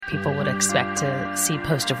people would expect to see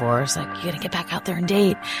post-divorce, like, you got to get back out there and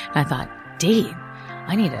date. And I thought, date?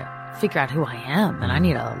 I need to figure out who I am, and I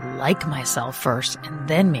need to like myself first and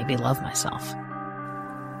then maybe love myself.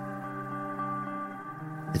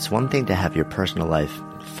 It's one thing to have your personal life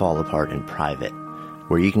fall apart in private,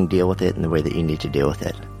 where you can deal with it in the way that you need to deal with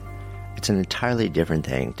it. It's an entirely different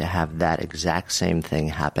thing to have that exact same thing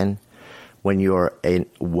happen when you're a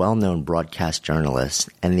well-known broadcast journalist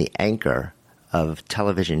and the anchor of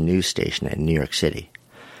television news station in New York City.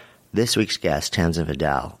 This week's guest, Tamzin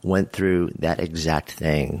Fadal, went through that exact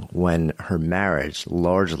thing when her marriage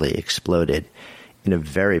largely exploded in a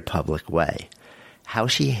very public way. How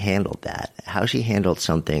she handled that, how she handled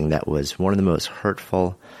something that was one of the most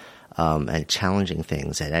hurtful and challenging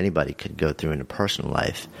things that anybody could go through in a personal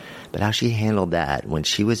life, but how she handled that when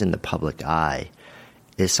she was in the public eye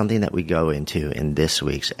is something that we go into in this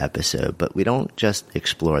week's episode. But we don't just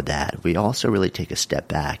explore that. We also really take a step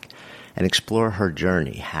back and explore her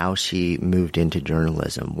journey, how she moved into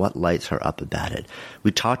journalism, what lights her up about it.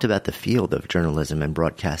 We talked about the field of journalism and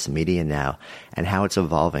broadcast media now and how it's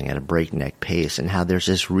evolving at a breakneck pace and how there's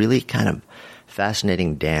this really kind of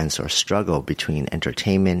fascinating dance or struggle between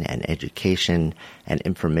entertainment and education and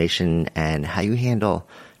information, and how you handle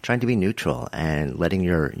trying to be neutral and letting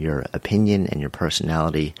your opinion and your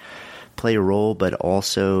personality play a role, but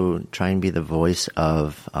also try and be the voice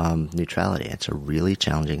of neutrality. It's a really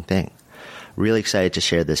challenging thing. Really excited to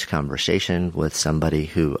share this conversation with somebody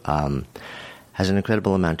who has an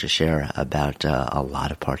incredible amount to share about a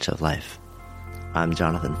lot of parts of life. I'm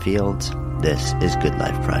Jonathan Fields. This is Good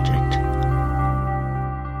Life Project.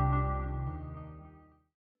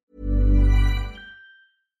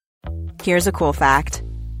 Here's a cool fact.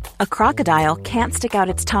 A crocodile can't stick out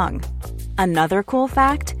its tongue. Another cool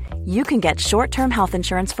fact, you can get short-term health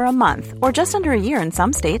insurance for a month or just under a year in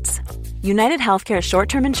some states. United Healthcare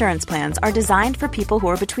short-term insurance plans are designed for people who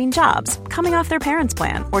are between jobs, coming off their parents'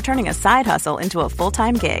 plan, or turning a side hustle into a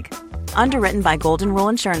full-time gig. Underwritten by Golden Rule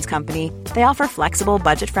Insurance Company, they offer flexible,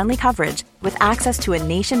 budget-friendly coverage with access to a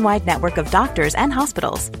nationwide network of doctors and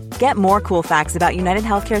hospitals. Get more cool facts about United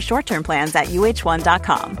Healthcare short-term plans at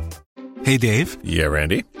uh1.com. Hey, Dave. Yeah,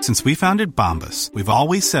 Randy. Since we founded Bombas, we've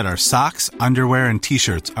always said our socks, underwear, and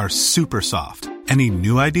T-shirts are super soft. Any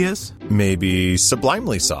new ideas? Maybe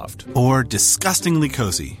sublimely soft. Or disgustingly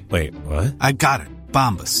cozy. Wait, what? I got it.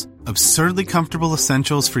 Bombas. Absurdly comfortable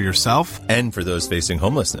essentials for yourself and for those facing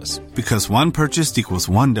homelessness. Because one purchased equals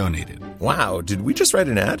one donated. Wow, did we just write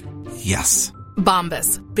an ad? Yes.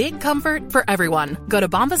 Bombas. Big comfort for everyone. Go to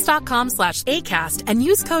bombas.com/ACAST and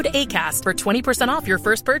use code ACAST for 20% off your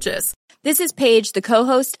first purchase. This is Paige, the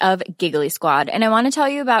co-host of Giggly Squad, and I want to tell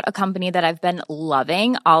you about a company that I've been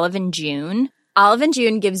loving, Olive & June. Olive &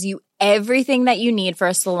 June gives you everything that you need for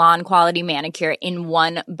a salon-quality manicure in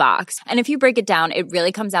one box. And if you break it down, it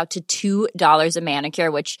really comes out to $2 a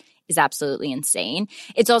manicure, which is absolutely insane.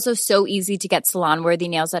 It's also so easy to get salon-worthy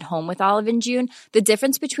nails at home with Olive & June. The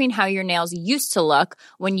difference between how your nails used to look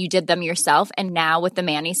when you did them yourself and now with the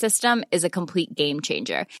Mani system is a complete game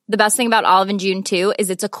changer. The best thing about Olive & June, too, is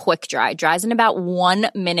it's a quick dry. Dries in about 1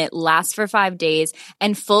 minute, lasts for 5 days,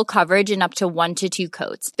 and full coverage in up to 1 to 2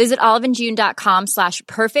 coats. Visit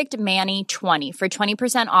oliveandjune.com/perfectmani20 for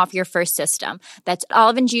 20% off your first system. That's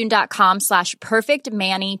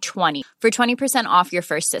oliveandjune.com/perfectmani20 for 20% off your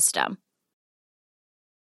first system.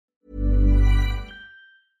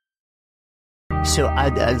 So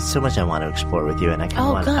so much I want to explore with you, and I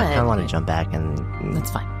kind of want to jump back and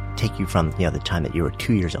That's fine. Take you from the time that you were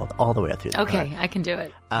 2 years old all the way up through. Okay, I can do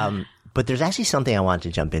it. But there's actually something I wanted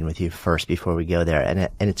to jump in with you first before we go there, and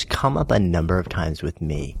it's come up a number of times with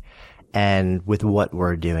me, and with what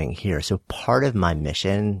we're doing here. So part of my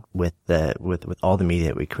mission with all the media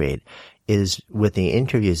that we create is with the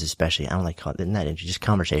interviews, especially, I don't like calling it, not interviews, just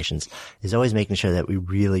conversations, is always making sure that we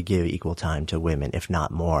really give equal time to women, if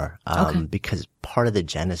not more. Because part of the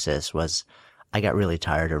genesis was I got really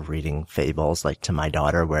tired of reading fables like to my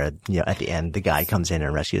daughter where, at the end the guy comes in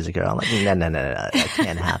and rescues a girl. I'm like, no, that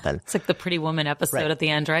can't happen. It's like the Pretty Woman episode Right. at the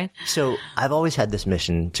end, right? So I've always had this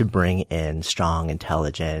mission to bring in strong,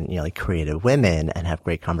 intelligent, creative women and have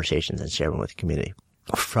great conversations and share them with the community.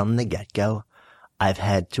 From the get-go, I've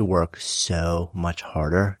had to work so much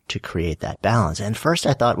harder to create that balance. And first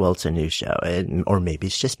I thought, well, it's a new show, or maybe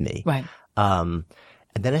it's just me. Right.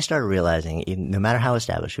 And then I started realizing, no matter how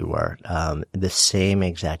established we were, the same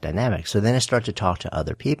exact dynamic. So then I started to talk to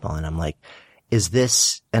other people, and I'm like, is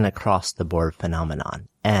this an across-the-board phenomenon?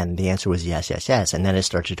 And the answer was yes, yes, yes. And then I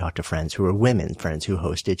started to talk to friends who were women, friends who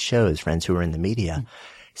hosted shows, friends who were in the media,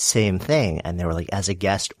 same thing. And they were like, as a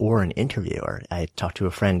guest or an interviewer. I talked to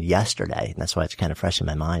a friend yesterday, and that's why it's kind of fresh in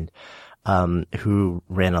my mind, who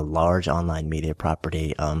ran a large online media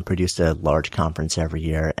property, produced a large conference every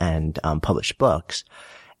year, and published books.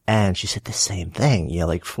 And she said the same thing,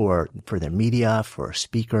 like for their media, for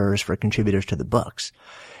speakers, for contributors to the books.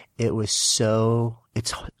 It's so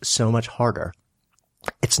much harder.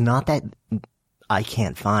 It's not that I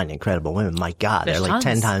can't find incredible women. My God, they're like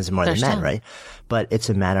 10 times more than men, right? But it's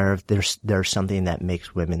a matter of there's something that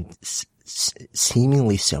makes women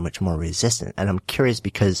seemingly so much more resistant. And I'm curious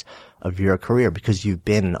because of your career, because you've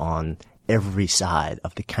been on every side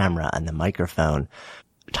of the camera and the microphone.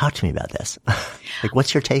 Talk to me about this. Like,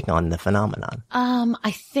 what's your take on the phenomenon?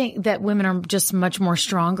 I think that women are just much more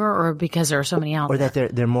stronger, or because there are so many out there. Or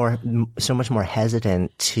that they're so much more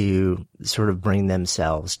hesitant to sort of bring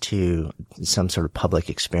themselves to some sort of public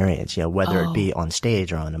experience, whether it be on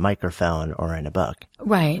stage or on a microphone or in a book.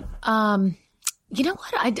 Right. You know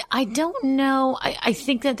what? I don't know. I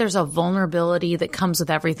think that there's a vulnerability that comes with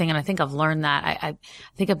everything. And I think I've learned that. I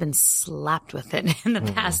think I've been slapped with it in the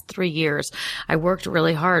past 3 years. I worked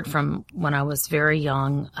really hard from when I was very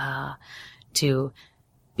young, to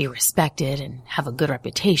be respected and have a good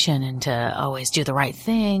reputation and to always do the right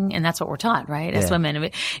thing. And that's what we're taught, right? As women.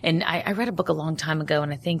 And I read a book a long time ago,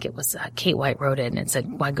 and I think it was Kate White wrote it, and it said,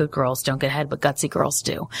 "Why good girls don't get ahead, but gutsy girls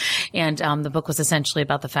do." And the book was essentially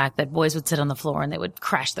about the fact that boys would sit on the floor and they would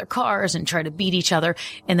crash their cars and try to beat each other.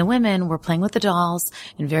 And the women were playing with the dolls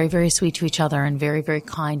and very, very sweet to each other and very, very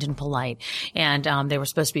kind and polite. And they were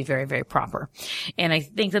supposed to be very, very proper. And I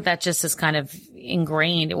think that just is kind of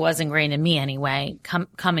ingrained. It was ingrained in me anyway,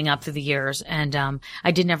 coming up through the years. And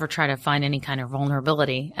I did never try to find any kind of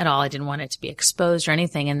vulnerability at all. I didn't want it to be exposed or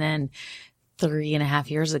anything. And then 3.5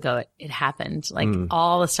 years ago, it happened. Like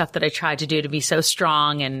all the stuff that I tried to do to be so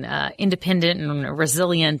strong and independent and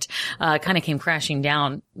resilient kind of came crashing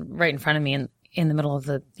down right in front of me in the middle of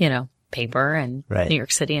the, paper and New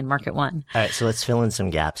York City and Market One. All right. So let's fill in some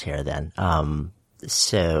gaps here then.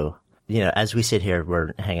 As we sit here,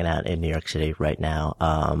 we're hanging out in New York City right now.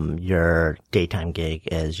 Your daytime gig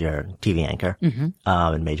is your TV anchor,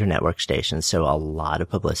 in major network stations. So a lot of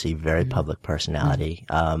publicity, very public personality.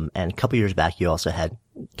 And a couple years back, you also had,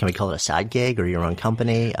 can we call it a side gig or your own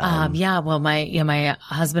company? Well, my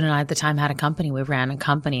husband and I at the time had a company. We ran a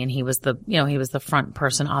company, and he was the front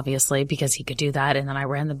person, obviously, because he could do that. And then I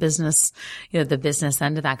ran the business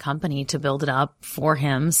end of that company to build it up for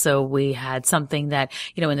him. So we had something that,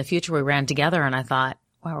 in the future we ran together, and I thought,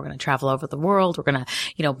 wow, we're going to travel over the world. We're going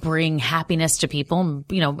to, bring happiness to people,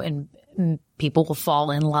 and people will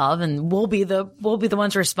fall in love, and we'll be the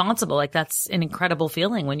ones responsible. Like, that's an incredible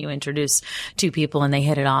feeling when you introduce two people and they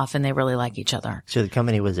hit it off and they really like each other. So the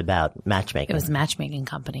company was about matchmaking. It was a matchmaking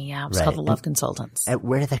company. Yeah. It was called the Love Consultants. And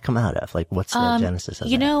where did that come out of? Like, what's the genesis of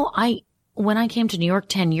that? When I came to New York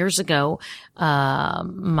 10 years ago,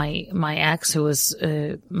 my ex, who was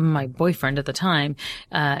my boyfriend at the time,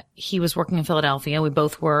 he was working in Philadelphia. We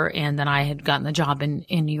both were, and then I had gotten the job in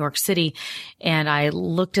New York City. And I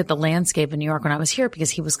looked at the landscape in New York when I was here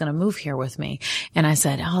because he was going to move here with me. And I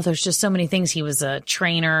said, "Oh, there's just so many things." He was a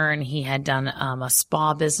trainer, and he had done a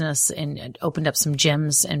spa business and opened up some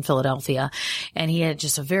gyms in Philadelphia. And he had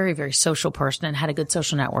just a very, very social person and had a good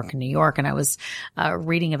social network in New York. And I was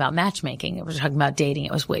reading about matchmaking. It was talking about dating.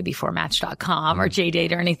 It was way before Match.com or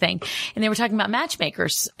JDate or anything. And they were talking about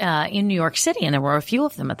matchmakers in New York City, and there were a few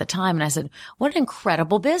of them at the time. And I said, what an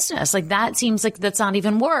incredible business. Like, that seems like that's not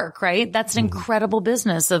even work, right? That's an incredible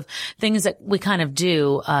business of things that we kind of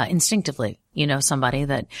do instinctively. Somebody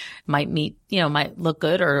that might might look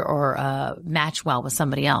good or match well with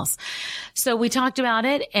somebody else. So we talked about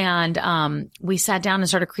it, and we sat down and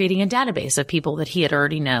started creating a database of people that he had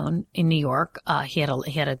already known in New York. He had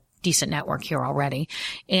a decent network here already,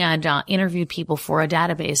 and interviewed people for a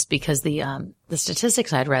database because the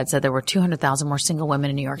statistics I'd read said there were 200,000 more single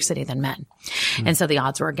women in New York City than men. And so the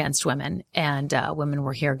odds were against women, and women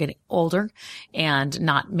were here getting older and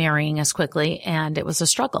not marrying as quickly, and it was a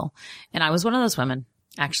struggle. And I was one of those women.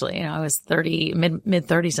 Actually, I was mid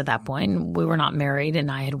 30s at that point. We were not married,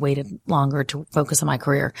 and I had waited longer to focus on my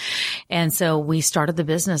career. And so we started the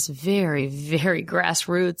business very, very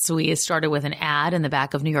grassroots. We started with an ad in the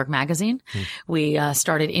back of New York Magazine. We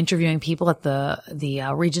started interviewing people at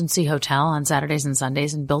the Regency Hotel on Saturdays and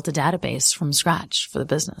Sundays, and built a database from scratch for the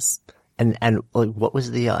business. And what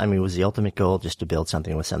was was the ultimate goal just to build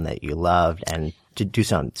something with something that you loved and to do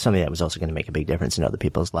something that was also going to make a big difference in other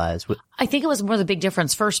people's lives? I think it was more the big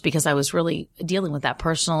difference first because I was really dealing with that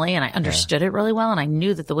personally, and I understood it really well. And I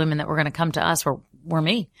knew that the women that were going to come to us were were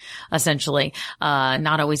me, essentially.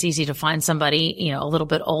 Not always easy to find somebody, a little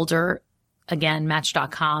bit older. Again,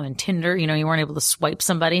 Match.com and Tinder, you weren't able to swipe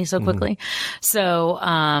somebody so quickly. So,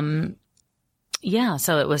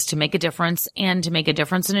 so it was to make a difference and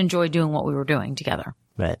enjoy doing what we were doing together.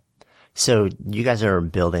 Right. So you guys are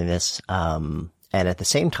building this, and at the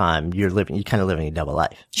same time, you're kind of living a double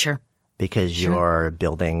life. Sure. Because you're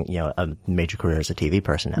building, a major career as a TV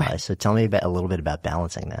personality. Right. So tell me a little bit about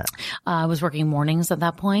balancing that. I was working mornings at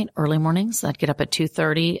that point, early mornings. I'd get up at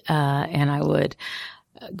 2:30, and I would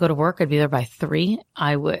go to work. I'd be there by 3.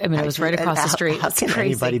 It was right across the street. How can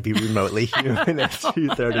anybody be remotely human at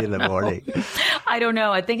 2:30 in the morning? I don't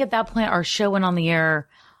know. I think at that point, our show went on the air.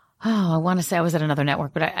 I want to say I was at another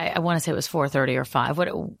network, but I want to say it was 4:30 or 5.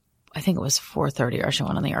 I think it was 4:30 our show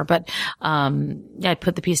went on the air, but, I'd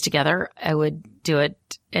put the piece together. I would do it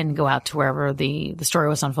and go out to wherever the story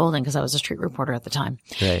was unfolding because I was a street reporter at the time.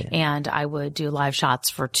 Right. And I would do live shots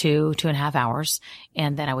for 2.5 hours.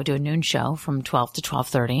 And then I would do a noon show from 12 to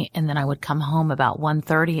 12:30. And then I would come home about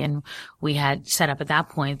 1:30, and we had set up at that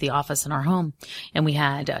point the office in our home. And we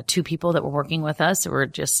had 2 people that were working with us who were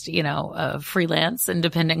just, freelance,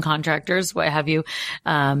 independent contractors, what have you.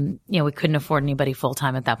 We couldn't afford anybody full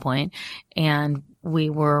time at that point. And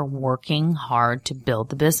we were working hard to build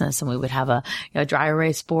the business, and we would have a dry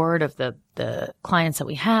erase board of the clients that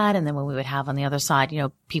we had. And then when we would have on the other side,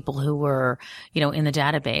 people who were, in the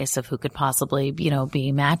database of who could possibly,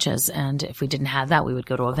 be matches. And if we didn't have that, we would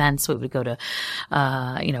go to events. We would go to,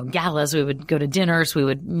 galas. We would go to dinners. We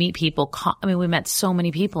would meet people. We met so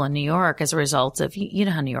many people in New York as a result of, you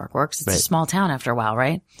know how New York works. It's right. a small town after a while,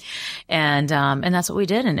 right? And that's what we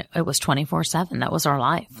did. And it was 24/7. That was our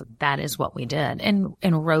life. That is what we did. And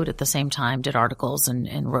wrote at the same time, did articles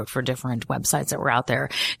and wrote for different websites that were out there.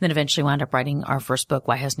 And then eventually wound up writing our first book,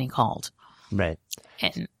 Why Hasn't He Called? Right.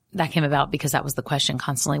 And that came about because that was the question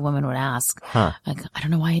constantly women would ask. Huh. Like, I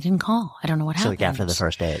don't know why he didn't call. I don't know what happened. So like after the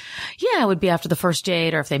first date? Yeah, it would be after the first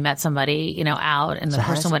date, or if they met somebody, out, and the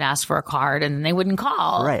person would ask for a card and they wouldn't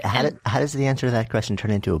call. Right. How does the answer to that question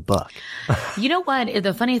turn into a book? You know what?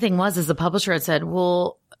 The funny thing was, is the publisher had said,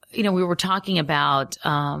 well, we were talking about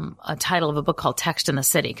a title of a book called Text in the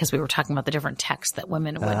City, because we were talking about the different texts that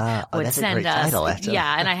women would that's send a great us. Title, actually.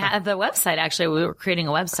 Yeah, and I had the website, actually. We were creating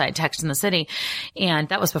a website, Text in the City, and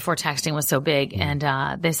that was before texting was so big.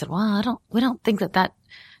 And they said, well, we don't think that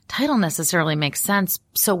title necessarily makes sense.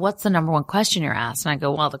 So what's the number one question you're asked? And I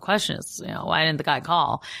go, well, the question is, why didn't the guy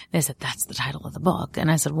call? And they said, that's the title of the book.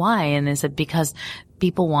 And I said, why? And they said, because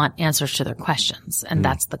people want answers to their questions. And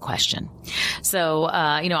that's the question. So,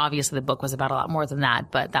 obviously the book was about a lot more than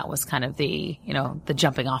that, but that was kind of the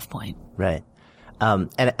jumping off point. Right.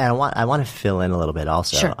 And I want to fill in a little bit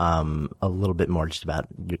also, Sure. A little bit more just about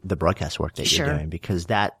the broadcast work that you're Sure. doing, because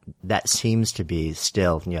that seems to be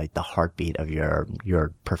still, like the heartbeat of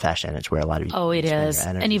your profession. It's where a lot of Oh, it is.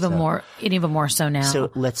 And even more so now.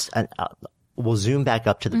 So let's, we'll zoom back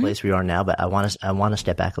up to the place we are now, but I want to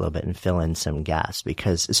step back a little bit and fill in some gaps,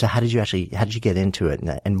 so how did you get into it,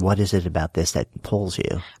 and what is it about this that pulls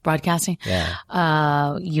you? Broadcasting?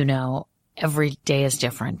 Yeah. Every day is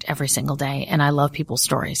different, every single day. And I love people's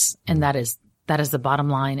stories. And that is the bottom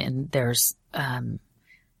line. And there's,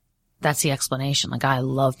 that's the explanation. Like, I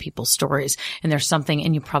love people's stories, and there's something,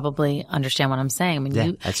 and you probably understand what I'm saying.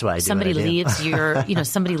 That's why I do somebody what I do. leaves your,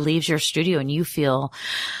 somebody leaves your studio and you feel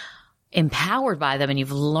empowered by them, and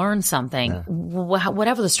you've learned something,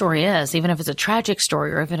 whatever the story is, even if it's a tragic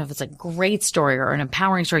story, or even if it's a great story or an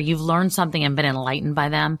empowering story, you've learned something and been enlightened by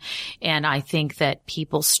them. And I think that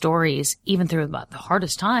people's stories, even through the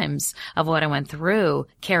hardest times of what I went through,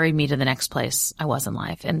 carried me to the next place I was in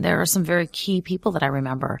life. And there are some very key people that I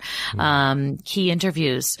remember, key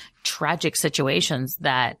interviews, tragic situations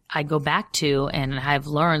that I go back to and I've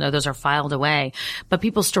learned, those are filed away. But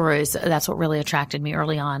people's stories, that's what really attracted me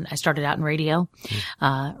early on. I started out in radio,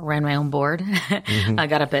 ran my own board. I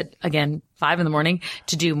got up at, again, 5 a.m.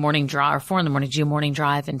 to do morning drive, or 4 a.m. to do morning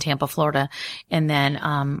drive in Tampa, Florida. And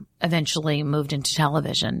then, eventually moved into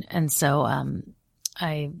television. And so,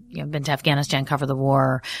 I've been to Afghanistan, cover the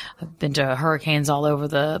war. I've been to hurricanes all over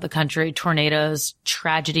the country, tornadoes,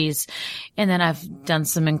 tragedies. And then I've done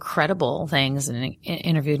some incredible things and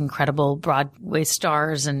interviewed incredible Broadway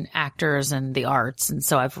stars and actors and the arts. And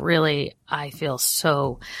so I feel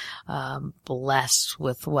so blessed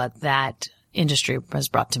with what that industry has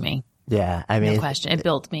brought to me. Yeah. I mean, no question. It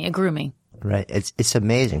built me. It grew me. Right. It's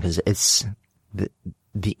amazing, because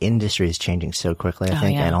the industry is changing so quickly, I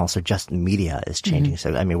think, and also just media is changing.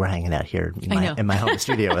 So, I mean, we're hanging out here in my home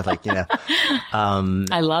studio with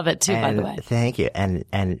I love it too, by the way. Thank you.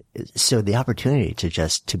 And so the opportunity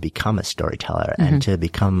to become a storyteller and to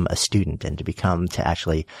become a student and to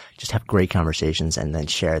actually just have great conversations and then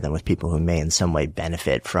share them with people who may in some way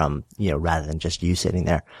benefit from, rather than just you sitting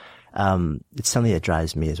there. It's something that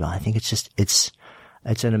drives me as well. I think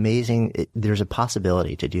it's an amazing, there's a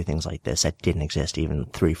possibility to do things like this that didn't exist even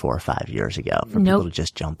 3, 4, 5 years ago for people to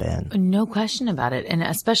just jump in. No question about it. And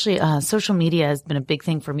especially, social media has been a big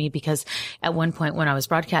thing for me because at one point when I was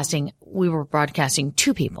broadcasting, we were broadcasting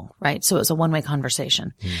to people, right? So it was a one-way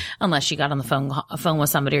conversation. Unless you got on the phone with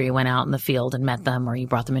somebody or you went out in the field and met them or you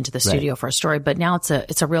brought them into the studio for a story. But now it's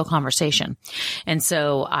a real conversation. And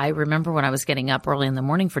so I remember when I was getting up early in the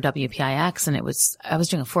morning for WPIX and I was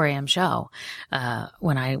doing a 4 a.m. show,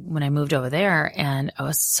 when I moved over there and I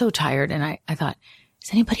was so tired and I thought,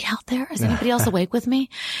 is anybody out there? Is anybody else awake with me?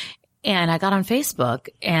 And I got on Facebook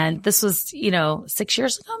and this was, 6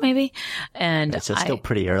 years ago maybe. And so it's still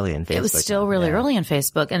pretty early in Facebook. It was still really early in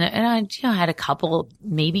Facebook. And I had a couple,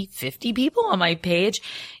 maybe 50 people on my page.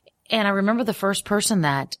 And I remember the first person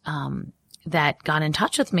that got in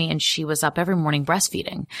touch with me and she was up every morning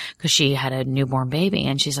breastfeeding because she had a newborn baby.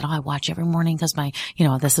 And she said, I watch every morning because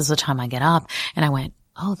this is the time I get up. And I went,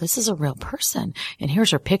 oh, this is a real person. And here's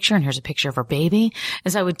her picture and here's a picture of her baby.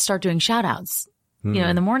 As I would start doing shout outs.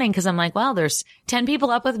 In the morning, because I'm like, well, there's 10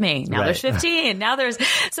 people up with me. Now there's 15.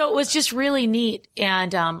 So it was just really neat.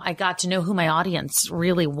 And, I got to know who my audience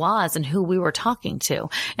really was and who we were talking to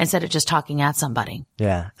instead of just talking at somebody.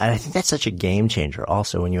 Yeah. And I think that's such a game changer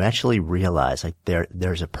also when you actually realize like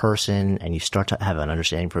there's a person and you start to have an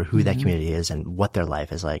understanding for who that community is and what their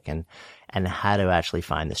life is like and how to actually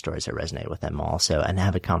find the stories that resonate with them also and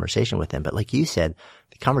have a conversation with them. But like you said,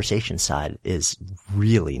 the conversation side is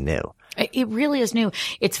really new. It really is new.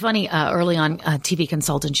 It's funny, early on, TV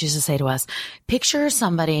consultants used to say to us, picture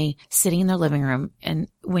somebody sitting in their living room and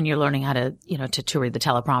when you're learning how to, to read the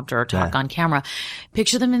teleprompter or talk on camera,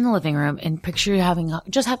 picture them in the living room and picture you have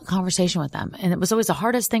a conversation with them. And it was always the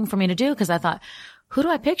hardest thing for me to do because I thought, who do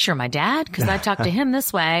I picture? My dad? Because I talk to him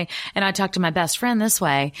this way and I talk to my best friend this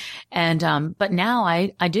way. And, but now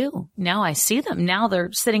I do. Now I see them. Now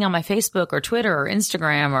they're sitting on my Facebook or Twitter or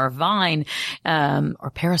Instagram or Vine,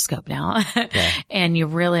 or Periscope now. And you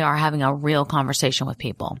really are having a real conversation with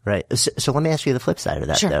people. Right. So let me ask you the flip side of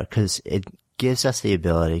that though, because it gives you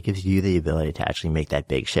the ability to actually make that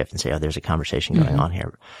big shift and say, oh, there's a conversation going on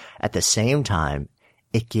here. At the same time,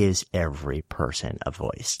 it gives every person a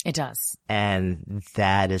voice. It does. And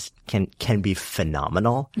that can be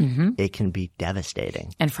phenomenal. It can be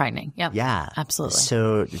devastating. And frightening. Yep. Yeah. Absolutely.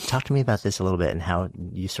 So talk to me about this a little bit and how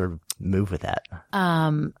you sort of move with that.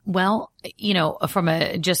 Well,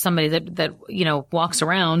 from just somebody that walks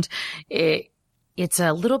around, it's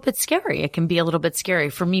a little bit scary. It can be a little bit scary.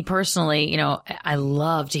 For me personally, I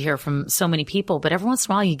love to hear from so many people, but every once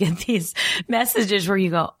in a while you get these messages where you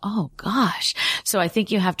go, oh gosh. So I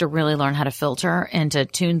think you have to really learn how to filter and to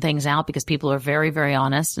tune things out because people are very, very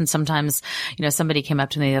honest. And sometimes, somebody came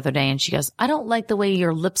up to me the other day and she goes, I don't like the way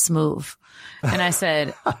your lips move. And I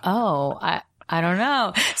said, oh, I don't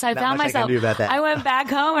know. So I found myself, I went back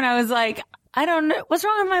home and I was like, I don't know what's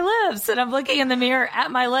wrong with my lips. And I'm looking in the mirror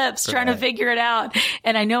at my lips, trying to figure it out.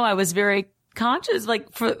 And I know I was very conscious,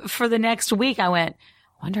 like for the next week, I went,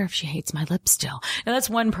 I wonder if she hates my lips still. And that's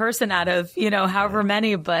one person out of, however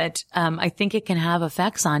many, but, I think it can have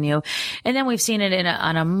effects on you. And then we've seen it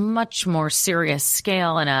on a much more serious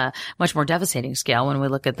scale and a much more devastating scale when we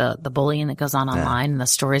look at the bullying that goes on online and the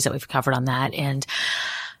stories that we've covered on that. And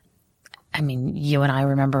I mean, you and I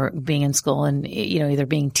remember being in school and, either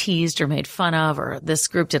being teased or made fun of, or this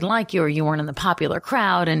group didn't like you, or you weren't in the popular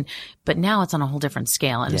crowd. But now it's on a whole different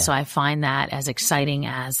scale. And so I find that as exciting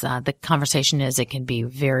as the conversation is, it can be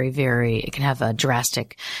very, very, it can have a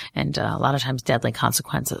drastic and a lot of times deadly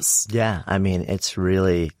consequences. Yeah. I mean, it's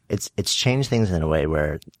really, it's changed things in a way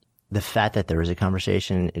where the fact that there is a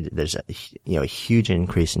conversation, there's a huge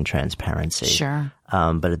increase in transparency. Sure.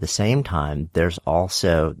 But at the same time, there's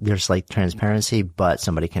like transparency, but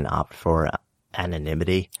somebody can opt for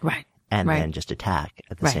anonymity. Right. And then just attack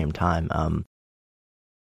at the same time.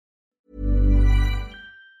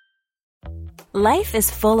 Life is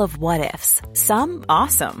full of what ifs. Some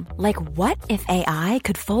awesome. Like what if AI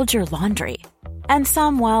could fold your laundry? And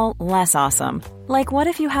some, well, less awesome. Like what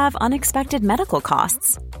if you have unexpected medical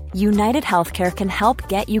costs? United Healthcare can help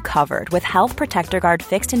get you covered with Health Protector Guard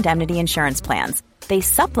fixed indemnity insurance plans. They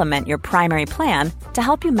supplement your primary plan to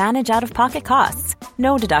help you manage out-of-pocket costs.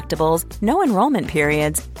 No deductibles, no enrollment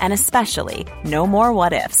periods, and especially no more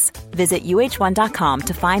what-ifs. Visit UH1.com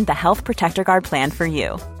to find the Health Protector Guard plan for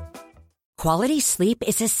you. Quality sleep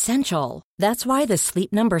is essential. That's why the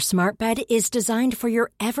Sleep Number Smart Bed is designed for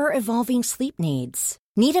your ever-evolving sleep needs.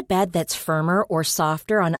 Need a bed that's firmer or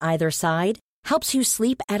softer on either side? Helps you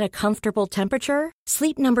sleep at a comfortable temperature?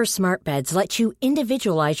 Sleep Number Smart Beds let you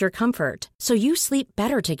individualize your comfort, so you sleep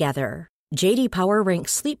better together. J.D. Power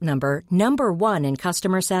ranks Sleep Number number 1 in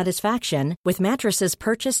customer satisfaction with mattresses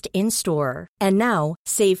purchased in-store. And now,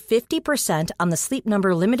 save 50% on the Sleep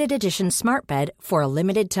Number Limited Edition Smart Bed for a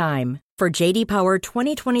limited time. For J.D. Power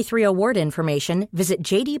 2023 award information, visit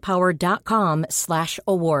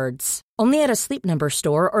jdpower.com/awards. Only at a Sleep Number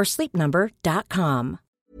store or sleepnumber.com.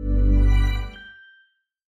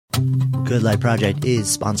 Good Life Project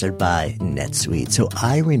is sponsored by NetSuite. So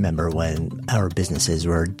I remember when our businesses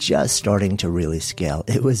were just starting to really scale.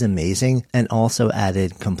 It was amazing and also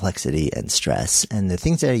added complexity and stress. And the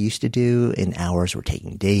things that I used to do in hours were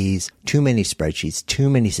taking days, too many spreadsheets, too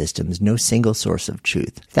many systems, no single source of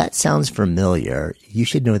truth. If that sounds familiar, you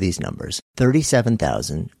should know these numbers.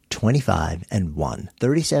 37,000, 25, and 1.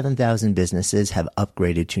 37,000 businesses have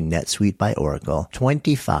upgraded to NetSuite by Oracle.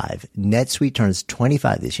 25. NetSuite turns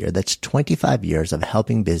 25 this year. That's 25 years of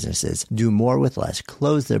helping businesses do more with less,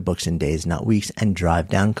 close their books in days, not weeks, and drive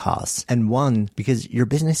down costs. And 1, because your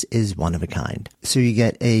business is one of a kind. So you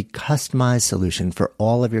get a customized solution for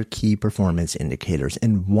all of your key performance indicators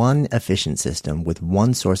in one efficient system with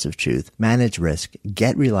one source of truth, manage risk,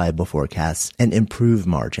 get reliable forecasts, and improve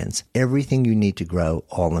margins. Everything you need to grow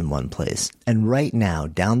all in one place. And right now,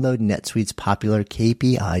 download NetSuite's popular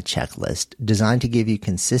KPI checklist designed to give you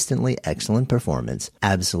consistently excellent performance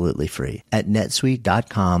absolutely free at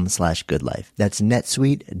netsuite.com/goodlife. That's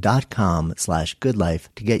netsuite.com/goodlife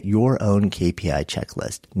to get your own KPI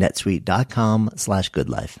checklist.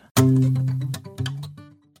 netsuite.com/goodlife.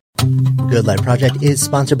 Good Life Project is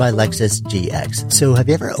sponsored by Lexus GX. So have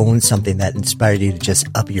you ever owned something that inspired you to just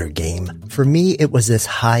up your game? For me, it was this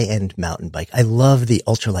high-end mountain bike. I love the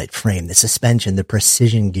ultralight frame, the suspension, the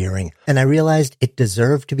precision gearing, and I realized it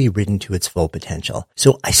deserved to be ridden to its full potential.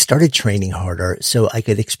 So I started training harder so I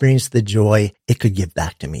could experience the joy it could give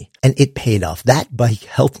back to me. And it paid off. That bike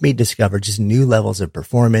helped me discover just new levels of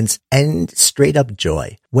performance and straight up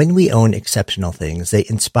joy. When we own exceptional things, they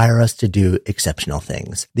inspire us to do exceptional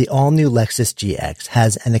things. The all-new Lexus GX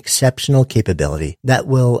has an exceptional capability that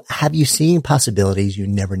will have you seeing possibilities you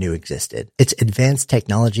never knew existed. Its advanced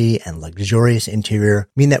technology and luxurious interior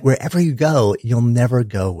mean that wherever you go, you'll never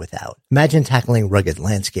go without. Imagine tackling rugged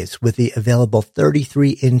landscapes with the available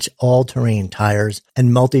 33-inch all-terrain tires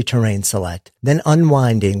and multi-terrain select, then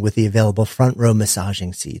unwinding with the available front-row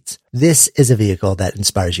massaging seats. This is a vehicle that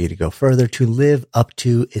inspires you to go further, to live up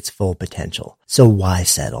to its full potential. So why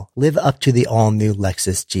settle? Live up to the all-new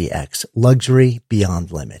Lexus GX. Luxury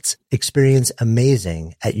beyond limits. Experience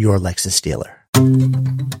amazing at your Lexus dealer.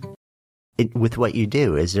 With what you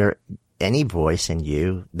do, is there any voice in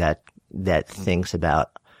you that thinks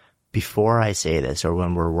about, before I say this or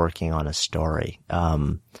when we're working on a story,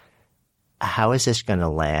 how is this going to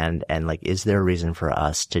land? And is there a reason for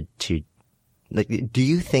us to do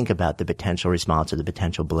you think about the potential response or the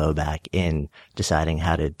potential blowback in deciding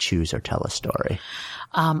how to choose or tell a story?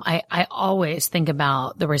 I always think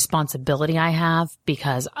about the responsibility I have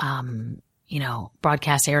because,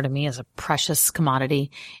 broadcast air to me is a precious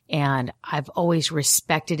commodity, and I've always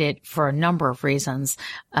respected it for a number of reasons,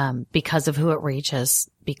 because of who it reaches,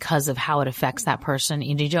 because of how it affects that person.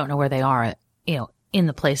 You don't know where they are, in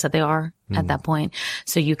the place that they are at that point.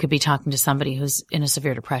 So you could be talking to somebody who's in a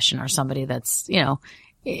severe depression, or somebody that's,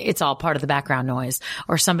 it's all part of the background noise,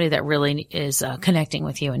 or somebody that really is connecting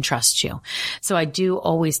with you and trusts you. So I do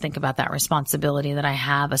always think about that responsibility that I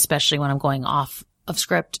have, especially when I'm going off of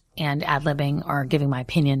script and ad-libbing or giving my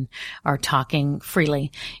opinion or talking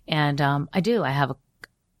freely. And I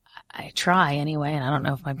try anyway, and I don't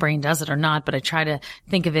know if my brain does it or not, but I try to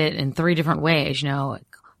think of it in 3 different ways, who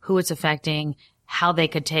it's affecting, how they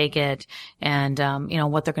could take it, and,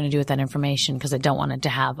 what they're going to do with that information, because I don't want it to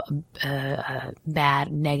have a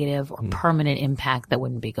bad, negative, or permanent impact that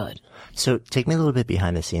wouldn't be good. So take me a little bit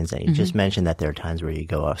behind the scenes then. You just mentioned that there are times where you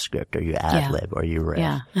go off script, or you ad-lib, or you riff.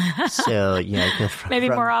 Yeah. So, maybe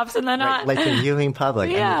more often than not. Like the viewing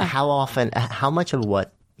public. Yeah. I mean, how much of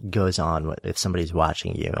what goes on if somebody's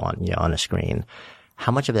watching you on a screen,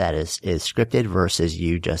 how much of that is scripted versus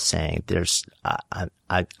you just saying,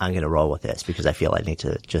 I'm going to roll with this because I feel I need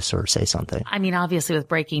to just sort of say something? I mean, obviously with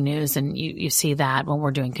breaking news, and you see that when we're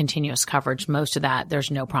doing continuous coverage, most of that, there's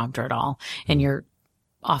no prompter at all. And you're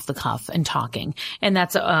off the cuff and talking. And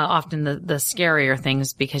that's often the scarier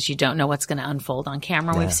things because you don't know what's going to unfold on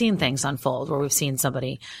camera. Yeah. We've seen things unfold where we've seen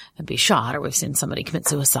somebody be shot or we've seen somebody commit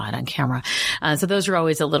suicide on camera. So those are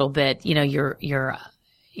always a little bit,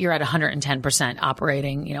 you're at 110%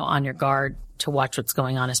 operating, on your guard to watch what's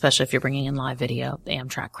going on, especially if you're bringing in live video, the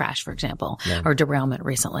Amtrak crash, for example, or derailment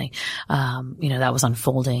recently. That was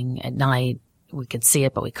unfolding at night. We could see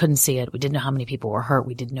it, but we couldn't see it. We didn't know how many people were hurt.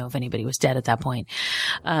 We didn't know if anybody was dead at that point.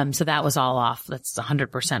 So that was all off. That's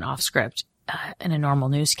 100% off script. In a normal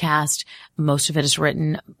newscast, most of it is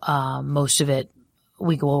written. Most of it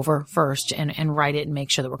we go over first and write it and make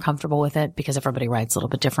sure that we're comfortable with it because everybody writes a little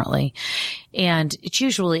bit differently. And it's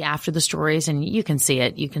usually after the stories and you can see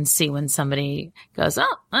it. You can see when somebody goes,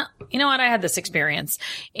 oh, you know what? I had this experience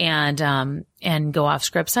and go off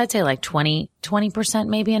script. So I'd say like 20%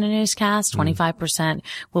 maybe in a newscast, 25%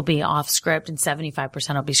 will be off script and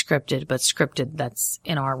 75% will be scripted, but scripted that's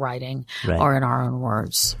in our writing or in our own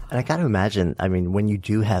words. And I got to imagine, when you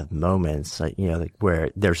do have moments like, where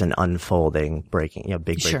there's an unfolding breaking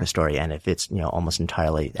story. And if it's, almost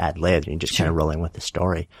entirely ad-libbed and you're just kind of rolling with the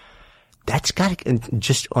story, that's got to,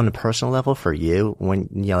 just on a personal level for you, when,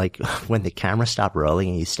 when the camera stopped rolling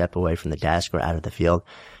and you step away from the desk or out of the field,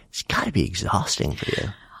 it's got to be exhausting for you.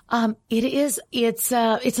 It is. It's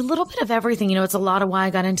a little bit of everything. It's a lot of why I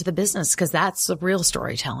got into the business because that's the real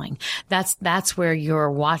storytelling. That's where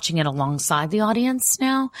you're watching it alongside the audience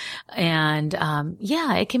now. And,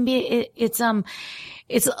 it can be, it's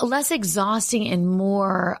less exhausting and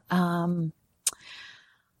more,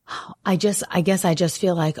 I guess I just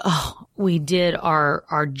feel like, we did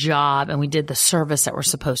our job and we did the service that we're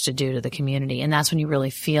supposed to do to the community. And that's when you really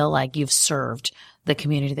feel like you've served the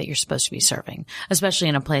community that you're supposed to be serving, especially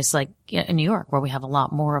in a place like in New York where we have a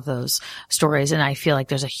lot more of those stories. And I feel like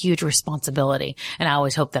there's a huge responsibility and I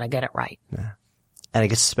always hope that I get it right. Yeah. And I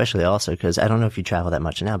guess especially also because I don't know if you travel that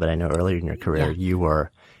much now, but I know earlier in your career you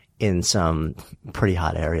were in some pretty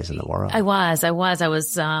hot areas in the world. I was,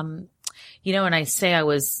 and I say I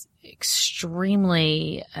was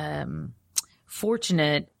extremely,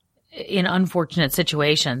 fortunate in unfortunate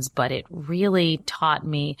situations, but it really taught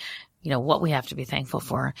me, what we have to be thankful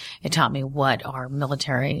for. It taught me what our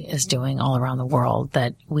military is doing all around the world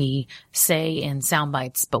that we say in sound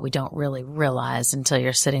bites, but we don't really realize until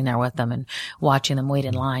you're sitting there with them and watching them wait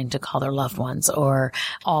in line to call their loved ones or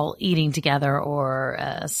all eating together or,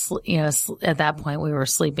 at that point we were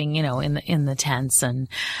sleeping, in the tents and,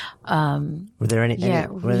 were there any,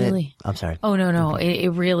 really? I'm sorry. Oh, no. It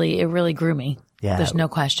really grew me. Yeah. There's no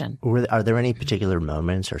question. Are there any particular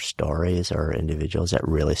moments or stories or individuals that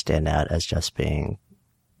really stand out as just being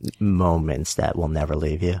moments that will never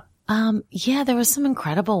leave you? There was some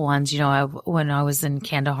incredible ones, when I was in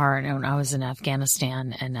Kandahar and when I was in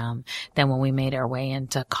Afghanistan and, then when we made our way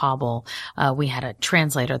into Kabul, we had a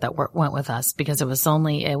translator that went with us because it was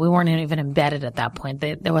only, we weren't even embedded at that point.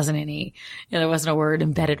 There wasn't any, there wasn't a word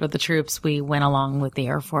embedded with the troops. We went along with the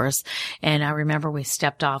Air Force. And I remember we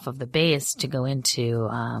stepped off of the base to go into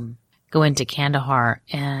Kandahar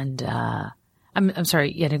and,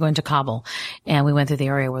 to go into Kabul. And we went through the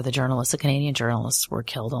area where the Canadian journalists were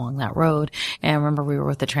killed along that road. And I remember we were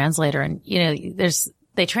with the translator and,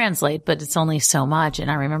 they translate, but it's only so much. And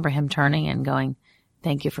I remember him turning and going,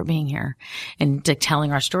 thank you for being here. And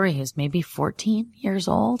telling our story. He was maybe 14 years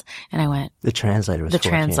old. And I went, the translator was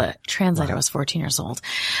 14. Translator was 14 years old.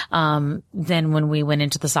 Then when we went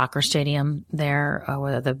into the soccer stadium there,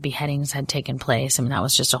 where the beheadings had taken place, that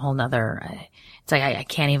was just a whole nother, it's like, I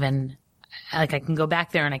can't even, I can go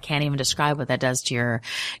back there and I can't even describe what that does to your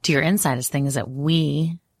inside. Is things that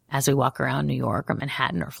we, as we walk around New York or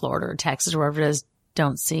Manhattan or Florida or Texas or wherever it is,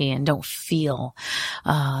 don't see and don't feel,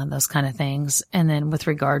 those kind of things. And then with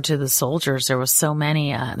regard to the soldiers, there was so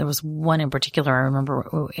many, there was one in particular I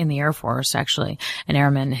remember in the Air Force, actually, an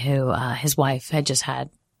airman who, his wife had just had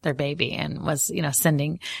their baby and was,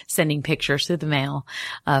 sending pictures through the mail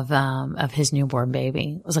of his newborn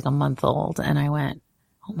baby. It was like a month old. And I went,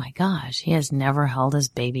 oh my gosh, he has never held his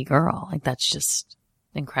baby girl. Like that's just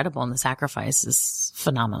incredible. And the sacrifice is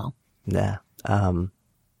phenomenal. Yeah.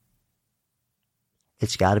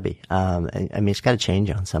 It's gotta be. It's gotta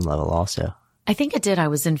change on some level also. I think it did. I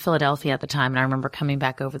was in Philadelphia at the time and I remember coming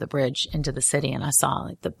back over the bridge into the city and I saw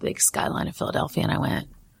like the big skyline of Philadelphia and I went,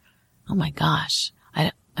 oh my gosh,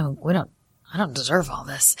 I don't deserve all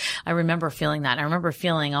this. I remember feeling that. I remember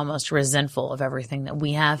feeling almost resentful of everything that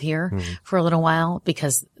we have here for a little while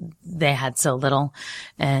because they had so little.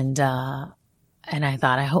 And I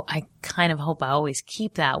thought, I kind of hope I always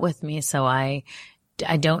keep that with me so I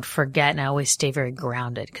don't forget, and I always stay very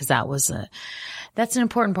grounded, because that's an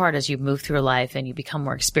important part as you move through life and you become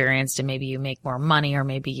more experienced, and maybe you make more money, or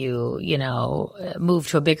maybe you move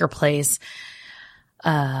to a bigger place,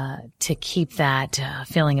 to keep that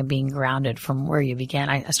feeling of being grounded from where you began.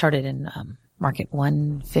 I started in Market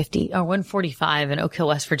 145 in Oak Hill,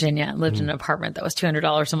 West Virginia, and lived in an apartment that was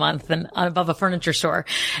 $200 a month and above a furniture store.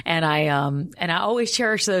 And I always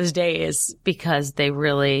cherish those days, because they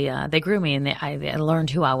really, they grew me, and I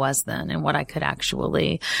learned who I was then and what I could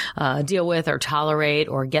actually, deal with or tolerate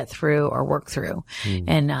or get through or work through.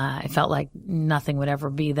 And, I felt like nothing would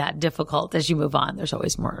ever be that difficult as you move on. There's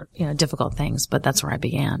always more, difficult things, but that's where I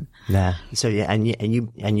began. Yeah. So yeah,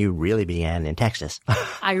 and you really began in Texas.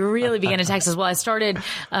 I really began in Texas. Well, I started,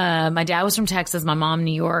 my dad was from Texas, my mom,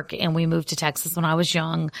 New York, and we moved to Texas when I was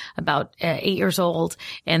young, about 8 years old.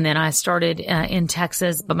 And then I started in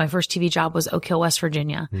Texas, but my first TV job was Oak Hill, West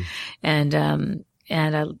Virginia. And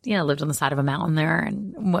I, lived on the side of a mountain there,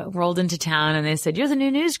 and rolled into town, and they said, "You're the new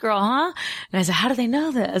news girl, huh?" And I said, "How do they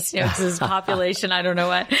know this?" Because this population, I don't know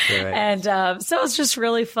what. Right. And, so it was just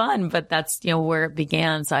really fun, but that's, where it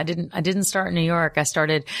began. So I didn't start in New York. I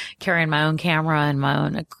started carrying my own camera and my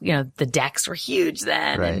own, the decks were huge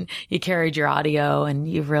then, right. And you carried your audio, and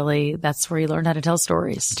that's where you learned how to tell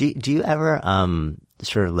stories. Do you ever,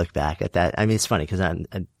 sort of look back at that? I mean, it's funny, because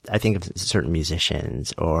I think of certain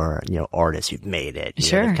musicians or, artists who've made it.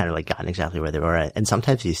 Sure. They've kind of like gotten exactly where they were at. And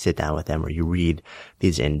sometimes you sit down with them, or you read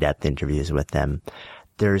these in-depth interviews with them.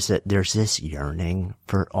 There's this yearning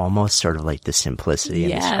for almost sort of like the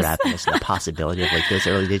simplicity and the scrappiness and the possibility of like those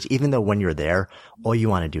early days, even though when you're there, all you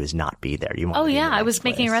want to do is not be there. You want to be in the I was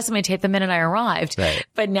place. making a resume tape the minute I arrived. Right.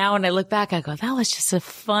 But now when I look back, I go, that was just a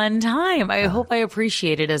fun time. I hope I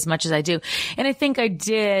appreciate it as much as I do. And I think I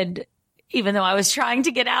did, even though I was trying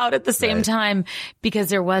to get out at the same time,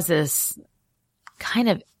 because there was this kind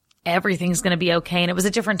of everything's going to be okay. And it was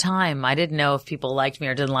a different time. I didn't know if people liked me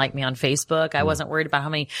or didn't like me on Facebook. I wasn't worried about how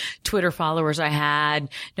many Twitter followers I had.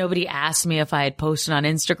 Nobody asked me if I had posted on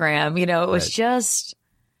Instagram. It was just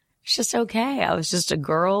okay. I was just a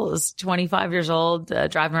girl. I was 25 years old,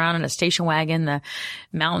 driving around in a station wagon, the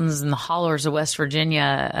mountains and the hollers of West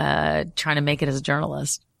Virginia, trying to make it as a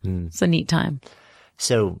journalist. It's a neat time.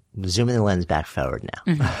 So zooming the lens back forward now.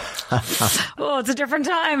 Oh, it's a different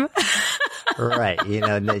time. Right. You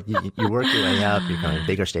work your way up, you're going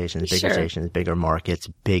bigger stations, bigger markets,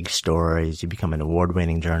 big stories. You become an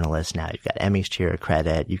award-winning journalist. Now you've got Emmys to your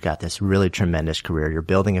credit. You've got this really tremendous career. You're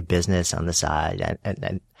building a business on the side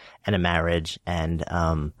and a marriage and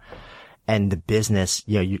the business,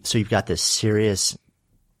 so you've got this serious,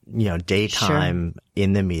 daytime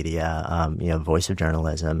in the media, voice of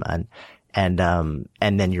journalism and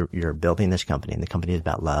then you're building this company, and the company is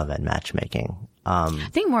about love and matchmaking. I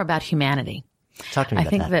think more about humanity. Talk to me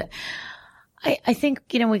about that. I think,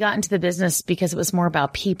 we got into the business because it was more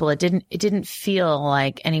about people. It didn't feel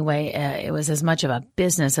like anyway, it was as much of a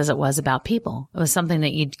business as it was about people. It was something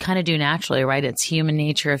that you'd kind of do naturally, right? It's human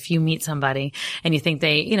nature. If you meet somebody and you think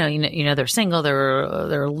they, they're single,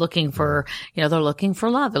 they're looking for, they're looking for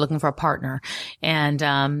love, they're looking for a partner. And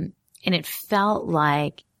it felt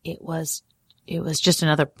like it was just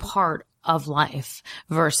another part of life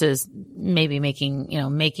versus maybe making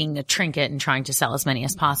a trinket and trying to sell as many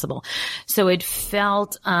as possible. So it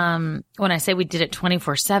felt, when I say we did it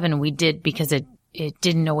 24/7, we did because it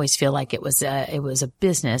didn't always feel like it was a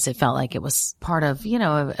business. It felt like it was part of,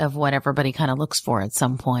 of what everybody kind of looks for at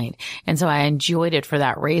some point. And so I enjoyed it for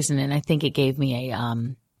that reason. And I think it gave me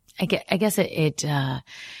I guess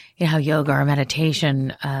how yoga or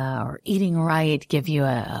meditation, or eating right give you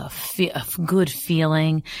a good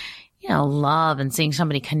feeling. Love and seeing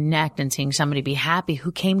somebody connect and seeing somebody be happy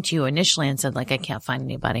who came to you initially and said, like, I can't find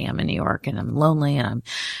anybody. I'm in New York and I'm lonely and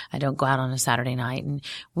I don't go out on a Saturday night. And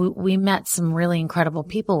we met some really incredible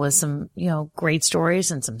people with some, great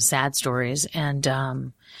stories and some sad stories. And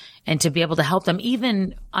to be able to help them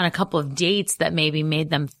even on a couple of dates that maybe made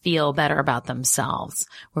them feel better about themselves.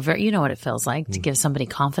 We're very, what it feels like to give somebody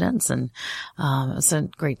confidence. And, it's a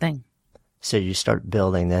great thing. So you start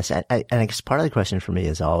building this, and I guess part of the question for me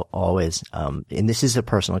is always, and this is a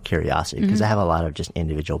personal curiosity because I have a lot of just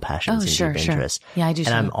individual passions and deep interests. Yeah, I do.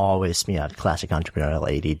 And I'm always, classic entrepreneurial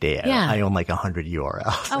ADD. Yeah. I own like 100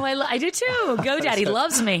 URLs. Oh, I do too. GoDaddy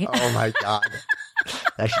loves me. Oh my God.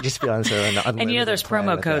 I should just be on and there's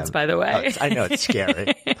promo codes, by the way. I know, it's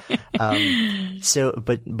scary.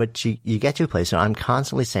 But you get to a place, and I'm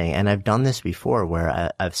constantly saying, and I've done this before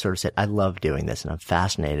where I've sort of said, I love doing this and I'm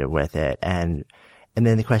fascinated with it. And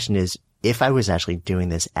then the question is, if I was actually doing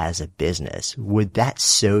this as a business, would that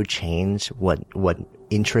so change what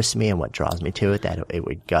interests me and what draws me to it, that it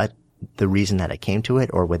would gut the reason that I came to it,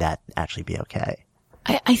 or would that actually be okay?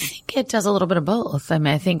 I think it does a little bit of both. I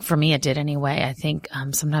mean, I think for me it did anyway. I think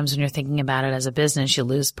sometimes when you're thinking about it as a business, you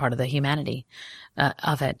lose part of the humanity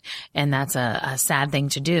of it. And that's a sad thing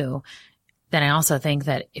to do. Then I also think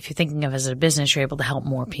that if you're thinking of it as a business, you're able to help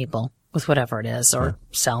more people with whatever it is, or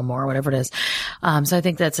sell more, whatever it is. So I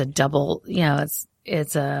think that's a double,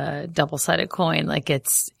 it's a double-sided coin. Like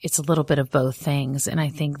it's a little bit of both things. And I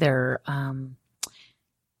think they're,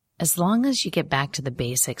 as long as you get back to the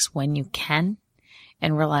basics when you can,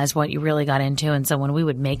 and realize what you really got into. And so when we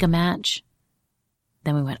would make a match,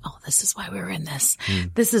 then we went, oh, this is why we were in this.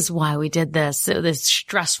 This is why we did this. So there's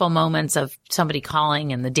stressful moments of somebody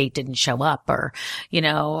calling and the date didn't show up, or,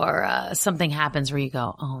 something happens where you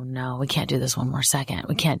go, oh no, we can't do this one more second.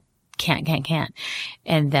 We can't.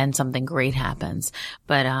 And then something great happens.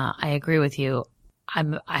 But, I agree with you.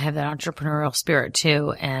 I have that entrepreneurial spirit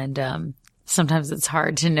too. And, sometimes it's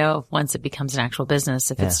hard to know once it becomes an actual business,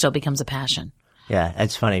 if it still becomes a passion. Yeah,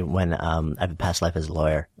 it's funny when I have a past life as a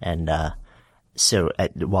lawyer, and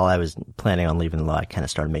while I was planning on leaving the law, I kind of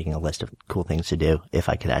started making a list of cool things to do if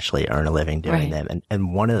I could actually earn a living doing them.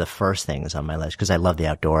 And one of the first things on my list, because I love the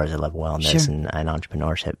outdoors, I love wellness and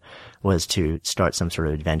entrepreneurship, was to start some sort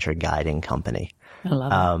of adventure guiding company. I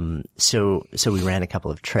love it. So we ran a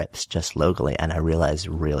couple of trips just locally, and I realized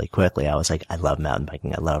really quickly, I was like, I love mountain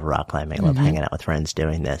biking, I love rock climbing, I love hanging out with friends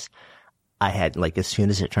doing this. I had, as soon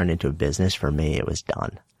as it turned into a business for me, it was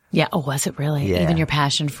done. Yeah. Oh, was it really? Yeah. Even your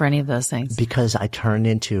passion for any of those things? Because I turned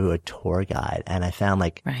into a tour guide, and I found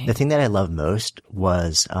the thing that I loved most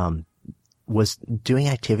was doing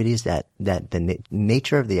activities that the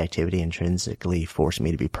nature of the activity intrinsically forced me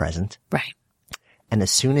to be present. Right. And as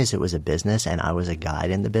soon as it was a business and I was a guide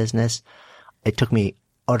in the business, it took me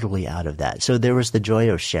utterly out of that. So there was the joy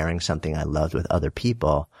of sharing something I loved with other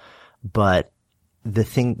people, but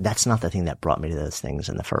that's not the thing that brought me to those things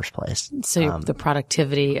in the first place. So the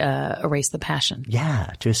productivity erased the passion.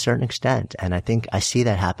 Yeah, to a certain extent. And I think I see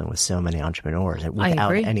that happen with so many entrepreneurs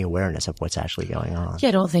without any awareness of what's actually going on. Yeah,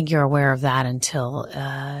 I don't think you're aware of that until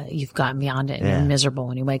you've gotten beyond it and you're miserable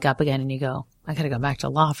when you wake up again and you go, I got to go back to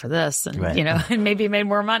law for this, and and maybe made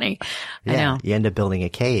more money. Yeah, I know. You end up building a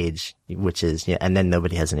cage, which is, and then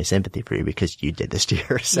nobody has any sympathy for you because you did this to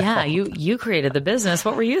yourself. Yeah, you created the business.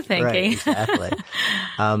 What were you thinking? Right, exactly.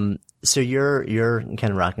 So you're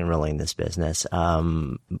kind of rock and rolling this business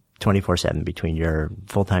 24/7 between your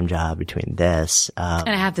full-time job, between this. And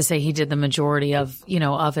I have to say, he did the majority of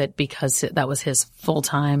it because that was his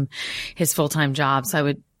full-time job. So I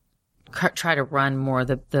would try to run more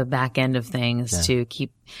the back end of things to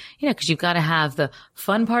keep, because you've got to have the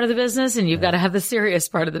fun part of the business and you've got to have the serious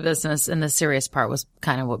part of the business. And the serious part was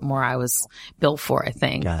kind of what more I was built for, I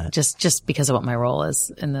think, just because of what my role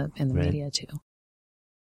is in the media too.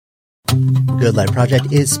 Good Life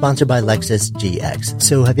Project is sponsored by Lexus GX.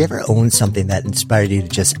 So have you ever owned something that inspired you to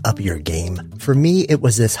just up your game? For me, it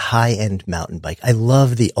was this high-end mountain bike. I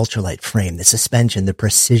love the ultralight frame, the suspension, the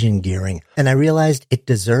precision gearing, and I realized it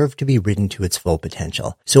deserved to be ridden to its full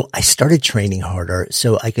potential. So I started training harder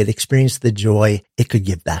so I could experience the joy it could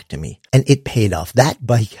give back to me. And it paid off. That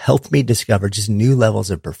bike helped me discover just new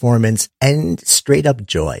levels of performance and straight up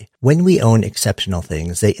joy. When we own exceptional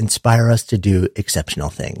things, they inspire us to do exceptional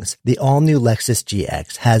things. The all-new Lexus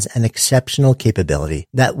GX has an exceptional capability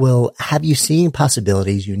that will have you seeing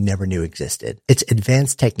possibilities you never knew existed. Its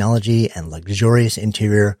advanced technology and luxurious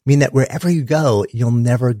interior mean that wherever you go, you'll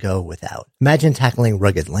never go without. Imagine tackling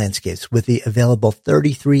rugged landscapes with the available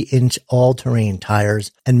 33-inch all-terrain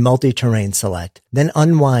tires and multi-terrain select, then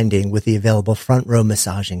unwinding with the available front-row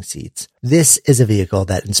massaging seats. This is a vehicle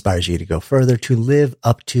that inspires you to go further, to live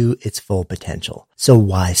up to its full potential. So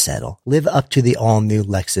why settle? Live up to the all-new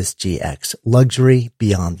Lexus GX. Luxury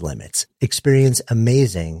beyond limits. Experience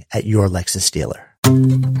amazing at your Lexus dealer.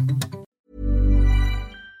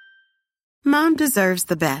 Mom deserves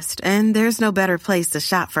the best, and there's no better place to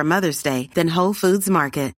shop for Mother's Day than Whole Foods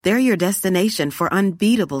Market. They're your destination for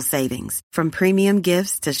unbeatable savings, from premium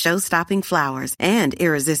gifts to show-stopping flowers and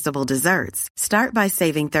irresistible desserts. Start by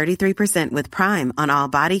saving 33% with Prime on all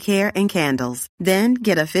body care and candles. Then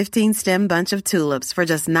get a 15-stem bunch of tulips for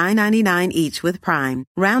just $9.99 each with Prime.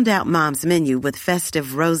 Round out Mom's menu with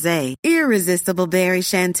festive rosé, irresistible berry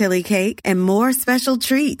chantilly cake, and more special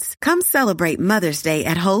treats. Come celebrate Mother's Day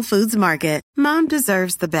at Whole Foods Market. Market. Mom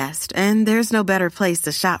deserves the best, and there's no better place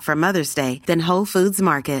to shop for Mother's Day than Whole Foods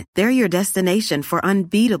Market. They're your destination for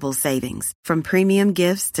unbeatable savings, from premium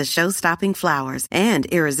gifts to show-stopping flowers and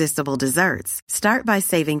irresistible desserts. Start by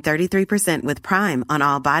saving 33% with Prime on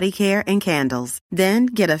all body care and candles. Then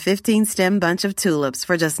get a 15-stem bunch of tulips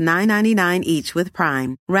for just $9.99 each with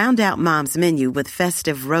Prime. Round out Mom's menu with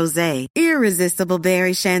festive rosé, irresistible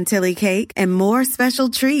berry chantilly cake, and more special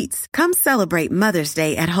treats. Come celebrate Mother's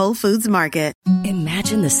Day at Whole Foods Market.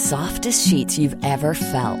 Imagine the softest sheets you've ever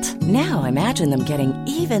felt. Now imagine them getting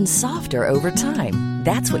even softer over time.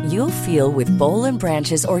 That's what you'll feel with Boll &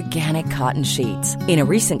 Branch's organic cotton sheets. In a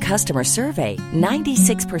recent customer survey,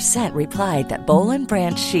 96% replied that Boll &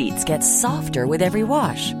 Branch sheets get softer with every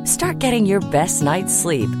wash. Start getting your best night's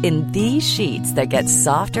sleep in these sheets that get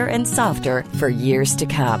softer and softer for years to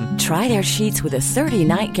come. Try their sheets with a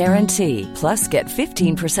 30-night guarantee. Plus, get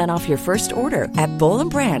 15% off your first order at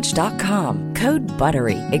bollandbranch.com. Code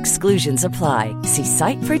BUTTERY. Exclusions apply. See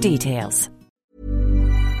site for details.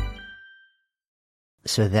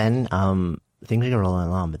 So then things are rolling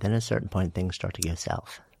along, but then at a certain point, things start to go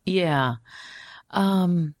south. Yeah.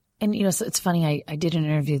 And, so it's funny. I did an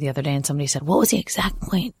interview the other day and somebody said, what was the exact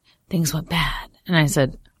point things went bad? And I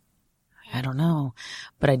said, I don't know,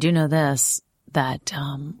 but I do know this, that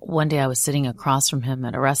one day I was sitting across from him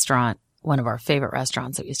at a restaurant, one of our favorite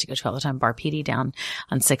restaurants that we used to go to all the time, Bar Petey down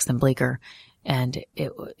on 6th and Bleecker. And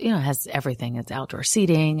it, has everything. It's outdoor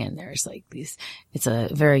seating and there's it's a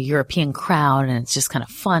very European crowd and it's just kind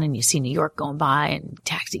of fun. And you see New York going by and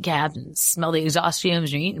taxi cabs and smell the exhaust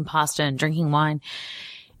fumes and you're eating pasta and drinking wine.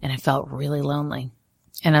 And I felt really lonely.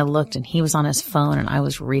 And I looked and he was on his phone and I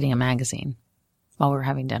was reading a magazine while we were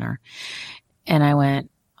having dinner. And I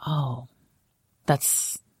went, oh,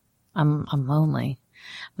 I'm lonely.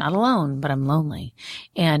 Not alone, but I'm lonely.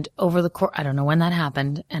 And over the course, I don't know when that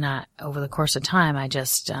happened. And over the course of time, I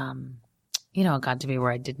just, it got to be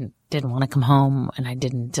where I didn't want to come home and I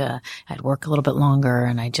didn't, I'd work a little bit longer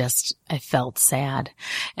and I felt sad.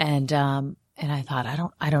 And I thought,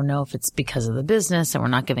 I don't know if it's because of the business and we're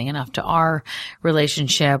not giving enough to our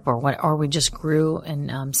relationship or we just grew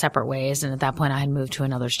in, separate ways. And at that point I had moved to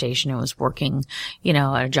another station and was working,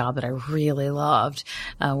 at a job that I really loved,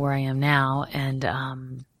 where I am now. And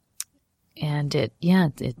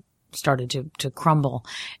it started to crumble.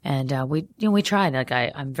 And, we tried.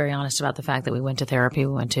 I'm very honest about the fact that we went to therapy.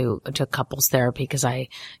 We went to couples therapy because I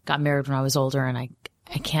got married when I was older and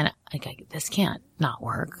this can't not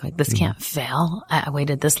work. This can't fail. I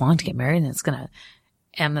waited this long to get married and it's going to,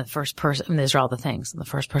 I'm the first person, these are all the things. I'm the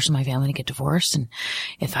first person in my family to get divorced. And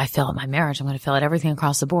if I fail at my marriage, I'm going to fail at everything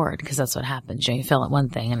across the board because that's what happens. You fail at one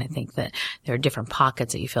thing. And I think that there are different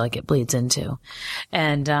pockets that you feel like it bleeds into.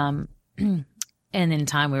 And in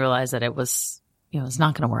time we realized that it was, it's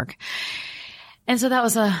not going to work. And so that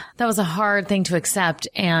was a hard thing to accept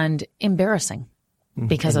and embarrassing.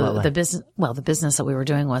 Because of the business, the business that we were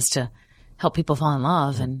doing was to help people fall in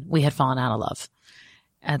love and we had fallen out of love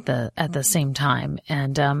at the same time.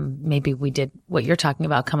 And, maybe we did what you're talking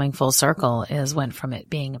about coming full circle went from it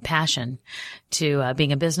being a passion to,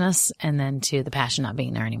 being a business and then to the passion not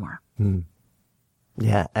being there anymore. Mm.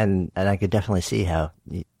 Yeah. And I could definitely see how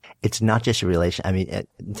it's not just a relation. I mean,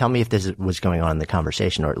 tell me if this was going on in the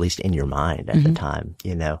conversation or at least in your mind at the time,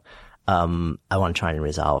 I want to try and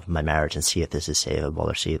resolve my marriage and see if this is savable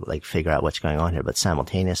or figure out what's going on here. But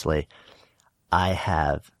simultaneously, I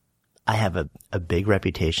have a big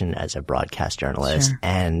reputation as a broadcast journalist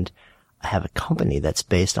and I have a company that's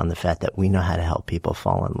based on the fact that we know how to help people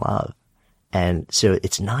fall in love. And so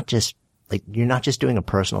it's not just you're not just doing a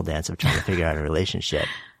personal dance of trying to figure out a relationship.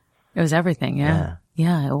 It was everything. Yeah.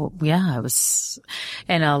 It was,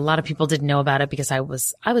 and a lot of people didn't know about it because I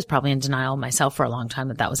was probably in denial myself for a long time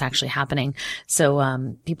that was actually happening.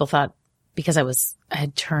 So, people thought because I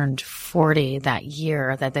had turned 40 that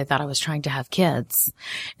year that they thought I was trying to have kids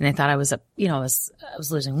and they thought I was, I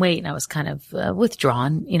was losing weight and I was kind of,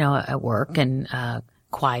 withdrawn, at work and,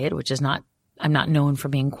 quiet, which is I'm not known for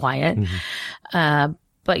being quiet. Mm-hmm.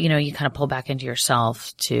 But you kind of pull back into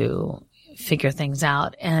yourself to figure things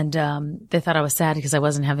out. And, they thought I was sad because I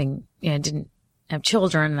wasn't having, I didn't have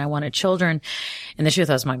children and I wanted children. And the truth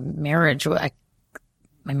was my marriage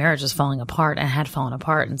was falling apart and had fallen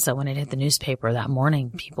apart. And so when it hit the newspaper that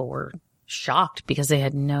morning, people were shocked because they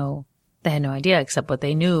had no idea except what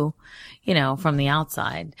they knew, from the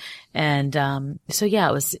outside. And,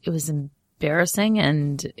 it was embarrassing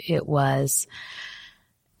and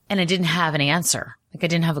I didn't have an answer. I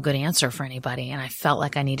didn't have a good answer for anybody. And I felt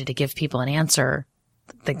like I needed to give people an answer.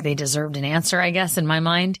 They deserved an answer, I guess, in my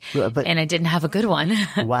mind. But, and I didn't have a good one.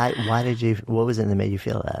 What was it that made you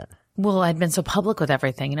feel that? Well, I'd been so public with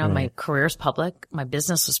everything. You know, my career's public. My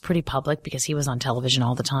business was pretty public because he was on television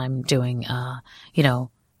all the time doing,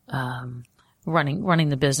 running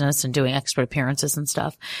the business and doing expert appearances and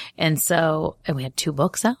stuff. And we had 2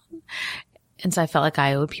 books out. And so I felt like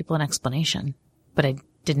I owed people an explanation, but I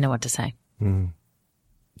didn't know what to say.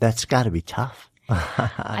 That's got to be tough.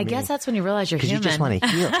 I guess that's when you realize you're human. Because you just want to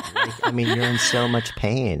heal. You're in so much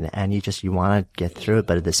pain and you want to get through it,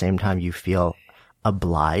 but at the same time you feel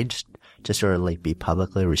obliged to sort of like be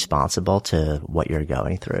publicly responsible to what you're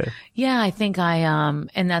going through. Yeah, I think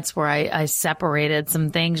and that's where I separated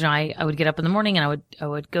some things. You know, I would get up in the morning and I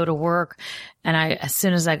would go to work, and as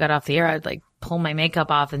soon as I got off the air, I'd like pull my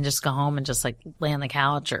makeup off and just go home and just like lay on the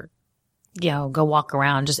couch or, go walk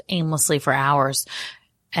around just aimlessly for hours.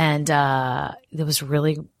 And, it was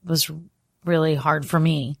really hard for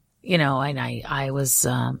me, and I was,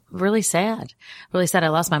 really sad. I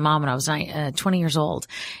lost my mom when I was 20 years old.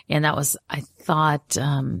 And I thought,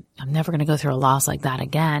 I'm never going to go through a loss like that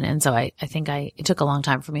again. And so I think it took a long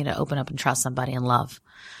time for me to open up and trust somebody and love,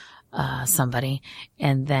 somebody.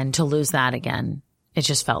 And then to lose that again, it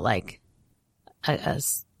just felt like,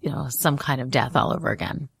 some kind of death all over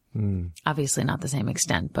again. Obviously not the same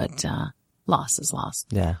extent, but, loss is loss.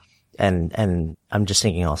 Yeah. And I'm just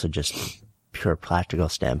thinking also just pure practical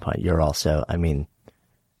standpoint. You're also,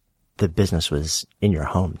 the business was in your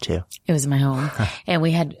home too. It was in my home. And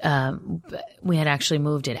we had actually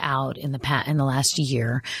moved it out in the last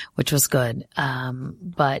year, which was good.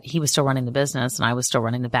 But he was still running the business and I was still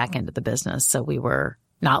running the back end of the business. So we were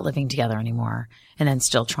not living together anymore, and then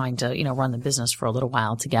still trying to, run the business for a little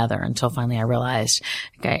while together until finally I realized,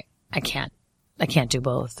 okay, I can't do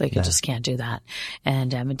both. Like, I just can't do that.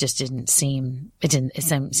 And, it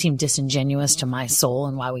seemed disingenuous to my soul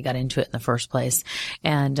and why we got into it in the first place.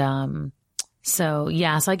 And, so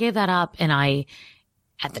I gave that up, and I,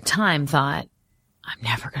 at the time, thought, I'm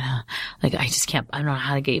never gonna, I just can't, I don't know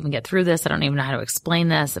how to even get through this. I don't even know how to explain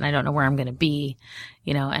this, and I don't know where I'm gonna be,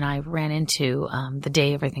 and I ran into, the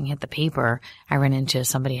day everything hit the paper, I ran into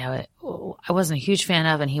somebody I wasn't a huge fan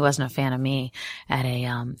of, and he wasn't a fan of me at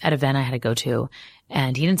an event I had to go to,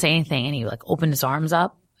 and he didn't say anything, and he opened his arms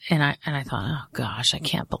up, and I thought, oh gosh, I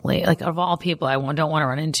can't believe, of all people I don't want to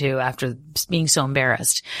run into after being so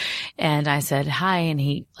embarrassed. And I said, hi. And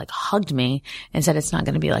he hugged me and said, it's not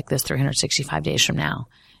going to be like this 365 days from now.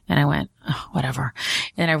 And I went, oh, whatever.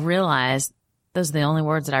 And I realized those are the only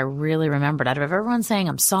words that I really remembered out of everyone saying,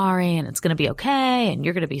 I'm sorry, and it's going to be okay, and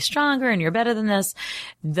you're going to be stronger, and you're better than this.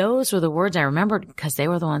 Those were the words I remembered because they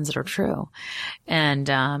were the ones that are true. And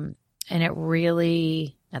it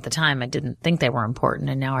really, at the time, I didn't think they were important,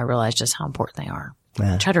 and now I realize just how important they are.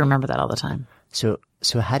 Yeah. I try to remember that all the time. So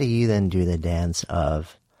how do you then do the dance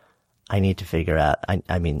of, I need to figure out, I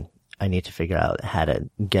need to figure out how to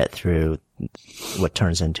get through what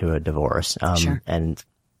turns into a divorce. Sure. And,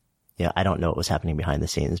 I don't know what was happening behind the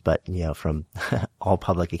scenes, but, from all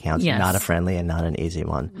public accounts, yes, not a friendly and not an easy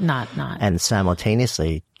one. Not. And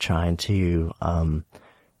simultaneously trying to,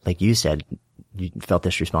 like you said, you felt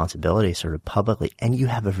this responsibility sort of publicly, and you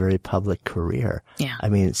have a very public career. Yeah.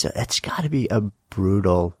 So it's got to be a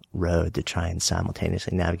brutal road to try and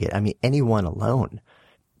simultaneously navigate. Anyone alone,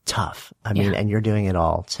 tough. And you're doing it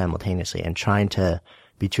all simultaneously and trying to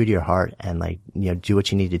be true to your heart and do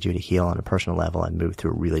what you need to do to heal on a personal level and move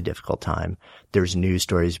through a really difficult time. There's news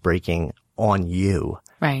stories breaking on you.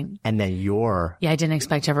 Right. And then I didn't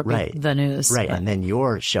expect to ever be the news. Right. But. And then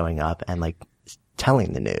you're showing up and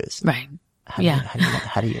telling the news. Right.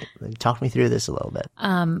 How do you talk me through this a little bit?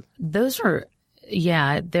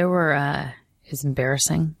 It's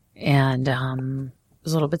embarrassing, and it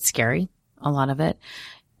was a little bit scary. A lot of it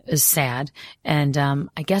is sad. And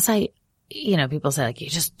I guess people say you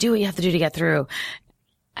just do what you have to do to get through.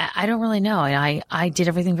 I don't really know. I did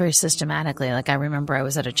everything very systematically. I remember I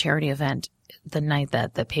was at a charity event the night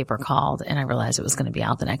that the paper called, and I realized it was going to be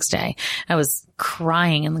out the next day. I was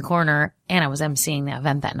crying in the corner, and I was emceeing the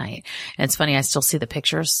event that night. And it's funny, I still see the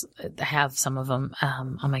pictures. I have some of them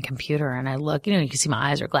on my computer, and I look, you can see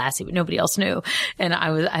my eyes are glassy, but nobody else knew. And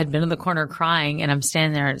I'd been in the corner crying, and I'm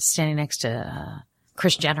standing next to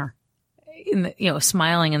Kris Jenner,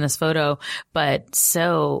 smiling in this photo. But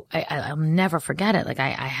so I'll never forget it.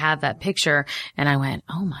 I have that picture, and I went,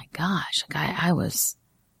 oh my gosh, I was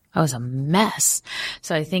a mess.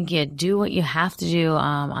 So I think you do what you have to do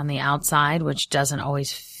on the outside, which doesn't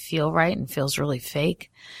always feel right and feels really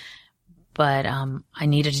fake. But I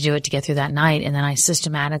needed to do it to get through that night. And then I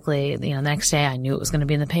systematically, the next day I knew it was going to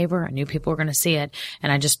be in the paper. I knew people were going to see it.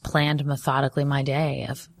 And I just planned methodically my day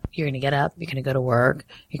of you're going to get up, you're going to go to work,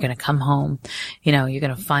 you're going to come home, you know, you're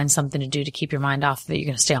going to find something to do to keep your mind off of it. You're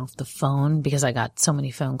going to stay off the phone, because I got so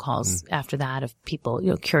many phone calls after that of people, you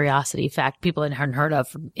know, curiosity fact, people I hadn't heard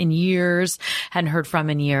of in years, hadn't heard from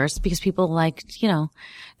in years, because people liked, you know,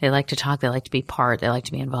 they like to talk, they like to be part, they like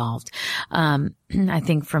to be involved. I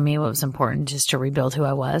think for me, what was important just to rebuild who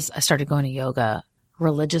I was. I started going to yoga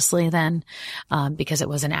religiously then, because it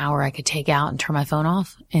was an hour I could take out and turn my phone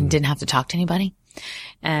off and didn't have to talk to anybody.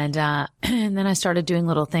 And then I started doing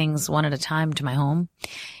little things one at a time to my home.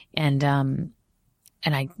 And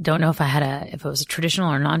I don't know if if it was a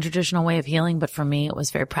traditional or non-traditional way of healing, but for me, it was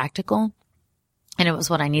very practical. And it was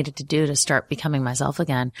what I needed to do to start becoming myself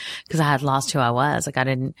again, because I had lost who I was. Like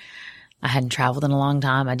I hadn't traveled in a long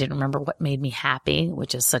time. I didn't remember what made me happy,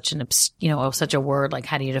 which is such such a word. Like,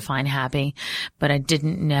 how do you define happy? But I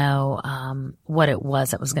didn't know, what it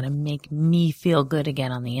was that was going to make me feel good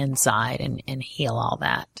again on the inside and heal all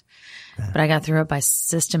that. Yeah. But I got through it by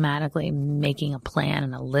systematically making a plan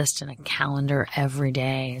and a list and a calendar every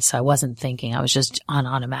day. So I wasn't thinking, I was just on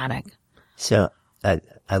automatic. So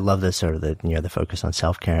I love this sort of the focus on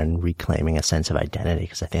self-care and reclaiming a sense of identity,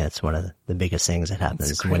 because I think that's one of the biggest things that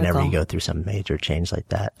happens whenever you go through some major change like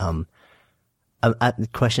that. The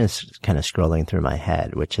question is kind of scrolling through my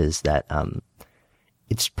head, which is that,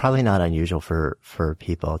 it's probably not unusual for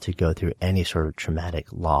people to go through any sort of traumatic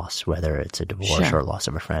loss, whether it's a divorce or a loss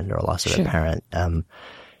of a friend or a loss of a parent.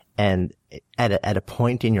 And at a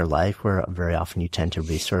point in your life where very often you tend to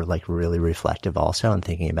be sort of like really reflective also and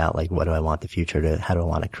thinking about like, what do I want the future to, how do I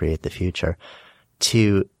want to create the future,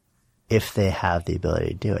 to, if they have the ability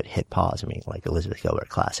to do it, hit pause. I mean, like Elizabeth Gilbert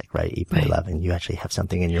classic, right? Eat, Pray, Love. And you actually have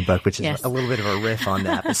something in your book, which is a little bit of a riff on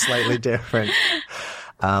that, but slightly different.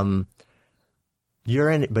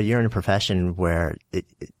 You're in a profession where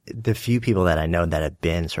the few people that I know that have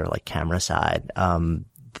been sort of like camera side,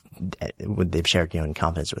 they've shared, in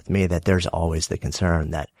confidence with me that there's always the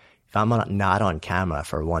concern that if I'm not on camera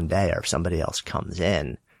for one day, or if somebody else comes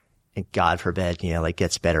in and God forbid, like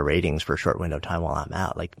gets better ratings for a short window of time while I'm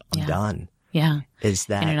out, like I'm done. Yeah. Is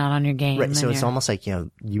that, and you're not on your game. Right. So it's almost like,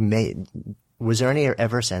 was there any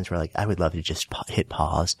ever sense where like, I would love to just hit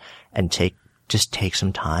pause and take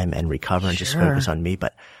some time and recover and just focus on me.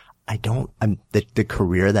 But the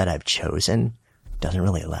career that I've chosen doesn't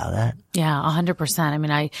really allow that. Yeah, 100%. I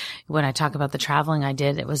mean, when I talk about the traveling I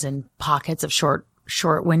did, it was in pockets of short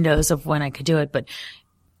windows of when I could do it. But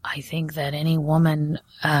I think that any woman,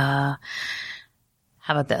 how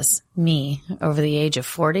about this? Me over the age of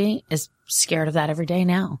 40 is scared of that every day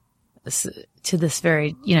now. To this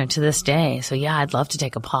day. So yeah, I'd love to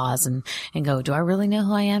take a pause and go, do I really know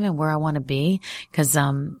who I am and where I want to be? Cause,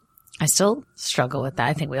 I still struggle with that.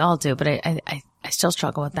 I think we all do, but I still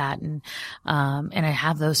struggle with that. And I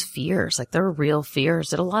have those fears, like they're real fears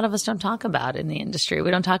that a lot of us don't talk about in the industry. We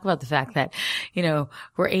don't talk about the fact that,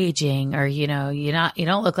 we're aging, or, you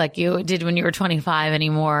don't look like you did when you were 25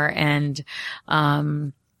 anymore. And,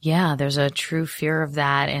 there's a true fear of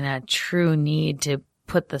that and a true need to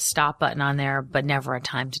put the stop button on there, but never a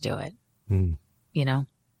time to do it.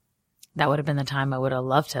 That would have been the time I would have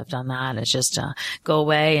loved to have done that. It's just, go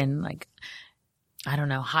away and like, I don't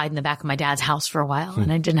know, hide in the back of my dad's house for a while.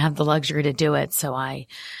 And I didn't have the luxury to do it. So I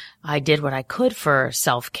did what I could for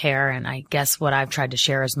self-care. And I guess what I've tried to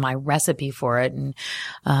share is my recipe for it. And,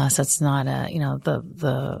 so it's not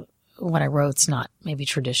what I wrote's not maybe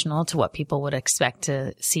traditional to what people would expect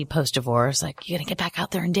to see post-divorce. Like, you got to get back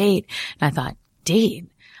out there and date. And I thought,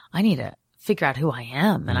 date? I need to figure out who I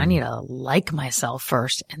am, and I need to like myself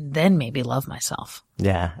first and then maybe love myself.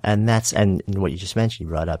 Yeah. And what you just mentioned, you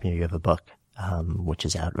brought up, you have a book, which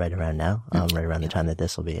is out right around now, right around the time that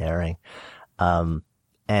this will be airing. And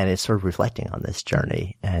it's sort of reflecting on this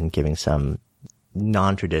journey and giving some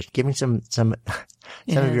giving some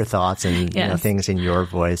of your thoughts and, things in your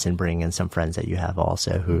voice, and bringing in some friends that you have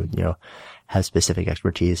also who, have specific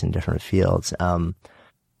expertise in different fields.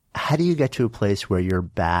 How do you get to a place where you're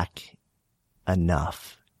back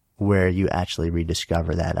enough, where you actually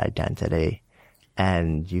rediscover that identity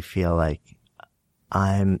and you feel like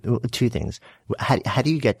two things. How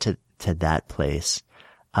do you get to that place?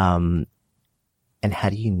 And how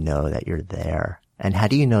do you know that you're there? And how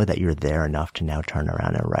do you know that you're there enough to now turn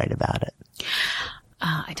around and write about it?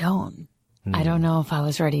 I don't. I don't know if I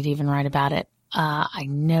was ready to even write about it. I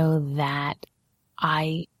know that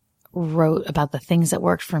I wrote about the things that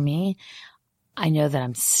worked for me. I know that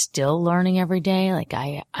I'm still learning every day. Like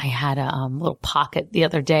I had a little pocket the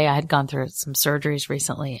other day. I had gone through some surgeries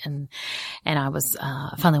recently, and I was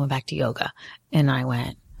finally went back to yoga, and I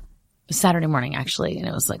went, Saturday morning, actually, and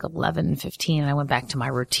it was like 11:15, and I went back to my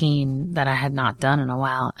routine that I had not done in a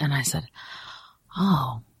while, and I said,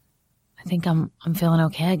 oh, I think I'm feeling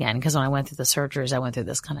okay again. Because when I went through the surgeries, I went through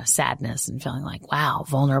this kind of sadness and feeling like, wow,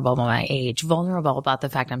 vulnerable by my age, vulnerable about the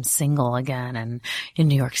fact I'm single again and in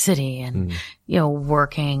New York City and,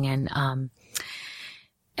 working.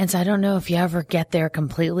 And so I don't know if you ever get there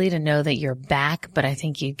completely to know that you're back, but I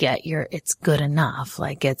think you get it's good enough.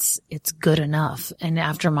 Like it's good enough. And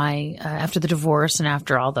after after the divorce and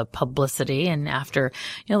after all the publicity and after,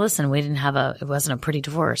 listen, it wasn't a pretty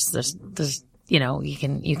divorce. There's,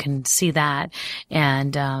 you can see that.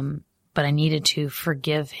 And, but I needed to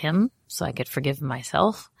forgive him so I could forgive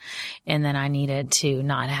myself. And then I needed to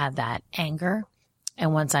not have that anger.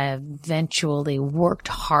 And once I eventually worked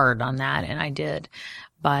hard on that, and I did,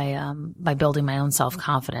 by building my own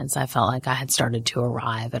self-confidence, I felt like I had started to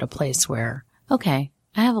arrive at a place where, okay,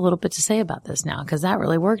 I have a little bit to say about this now, because that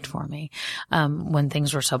really worked for me. When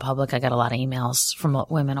things were so public, I got a lot of emails from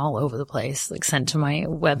women all over the place, like sent to my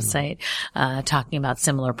website, talking about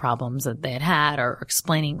similar problems that they had or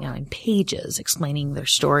explaining, in pages, explaining their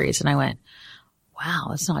stories. And I went, wow,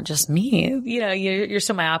 it's not just me. You're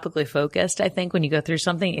so myopically focused. I think when you go through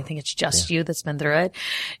something, you think it's just you that's been through it.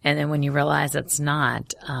 And then when you realize it's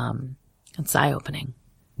not, it's eye-opening.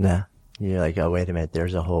 Yeah. You're like, oh, wait a minute.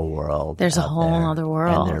 There's a whole world. There's a whole other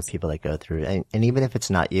world. And there are people that go through, and even if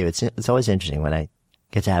it's not you, it's always interesting when I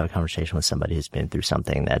get to have a conversation with somebody who's been through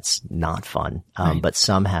something that's not fun, right. But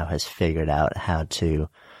somehow has figured out how to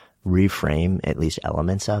reframe at least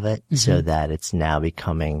elements of it so that it's now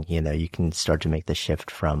becoming, you can start to make the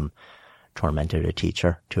shift from tormentor to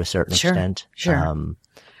teacher to a certain extent. Sure.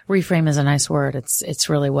 Reframe is a nice word. It's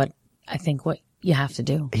really what you have to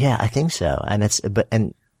do. Yeah, I think so. And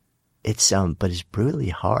but it's brutally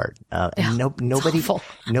hard. And nobody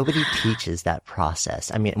teaches that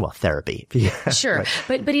process. I mean, well, therapy. Sure.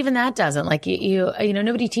 Right. But even that doesn't, like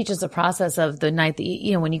nobody teaches the process of the night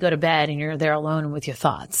that, when you go to bed and you're there alone with your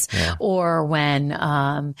thoughts, or when,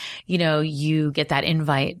 you get that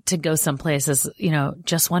invite to go someplace as,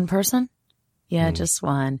 just one person. Yeah, just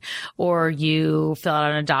one. Or you fill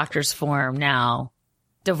out a doctor's form now,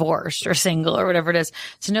 divorced or single or whatever it is.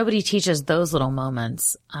 So nobody teaches those little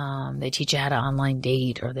moments. They teach you how to online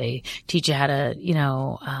date, or they teach you how to,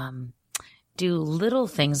 do little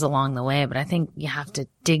things along the way. But I think you have to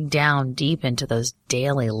dig down deep into those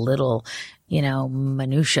daily little,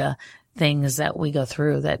 minutia things that we go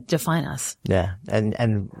through that define us. Yeah.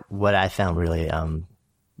 And what I found really,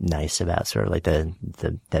 nice about sort of like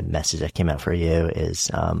the message that came out for you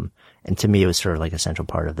is, and to me it was sort of like a central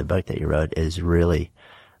part of the book that you wrote, is really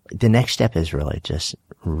the next step is really just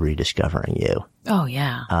rediscovering you. Oh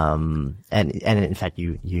yeah. And in fact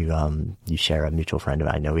you share a mutual friend of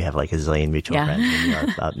mine. I know we have like a zillion mutual friends in New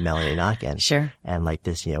York, Melanie Knockin. Sure. And like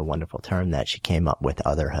this, wonderful term that she came up with,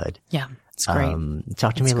 otherhood. Yeah. It's great.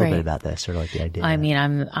 Talk to me a little bit about this, sort of like the idea. I mean,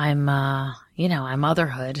 I'm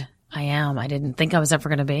otherhood. I am. I didn't think I was ever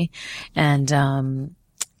going to be. And,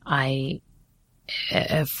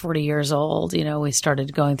 at 40 years old, we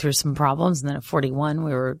started going through some problems, and then at 41,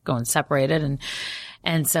 we were going separated.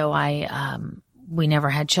 And so we never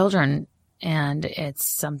had children. And it's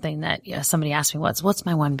something that somebody asked me, what's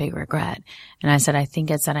my one big regret? And I said, I think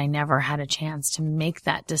it's that I never had a chance to make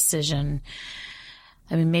that decision.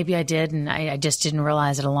 I mean, maybe I did, and I just didn't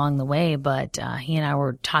realize it along the way, but he and I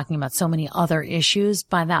were talking about so many other issues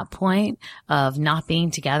by that point of not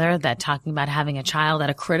being together, that talking about having a child at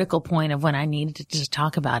a critical point of when I needed to just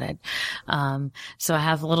talk about it. So I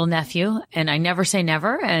have a little nephew, and I never say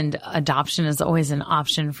never, and adoption is always an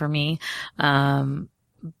option for me.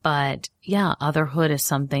 But yeah, otherhood is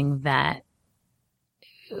something that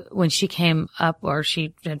when she came up, or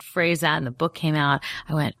she had phrased that and the book came out,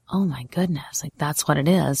 I went, oh my goodness, like that's what it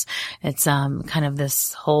is. It's, kind of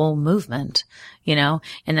this whole movement, and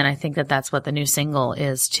then I think that that's what the new single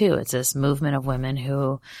is too. It's this movement of women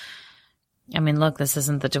who, I mean, look, this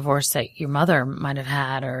isn't the divorce that your mother might have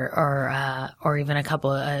had, or even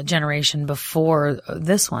a generation before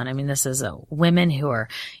this one. I mean, this is women who are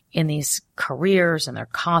in these careers and they're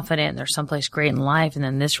confident and they're someplace great in life. And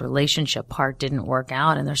then this relationship part didn't work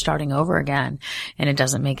out and they're starting over again. And it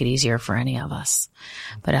doesn't make it easier for any of us.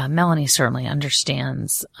 But, Melanie certainly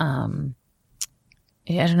understands, I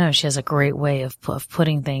don't know. She has a great way of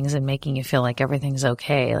putting things and making you feel like everything's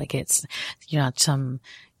okay. Like you're not some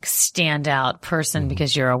standout person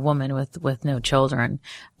because you're a woman with no children.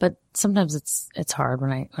 But sometimes it's hard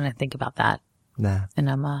when I think about that. Nah. And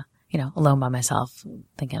I'm, alone by myself,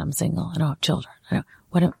 thinking I'm single. I don't have children.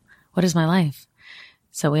 What is my life?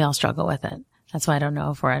 So we all struggle with it. That's why I don't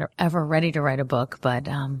know if we're ever ready to write a book, but,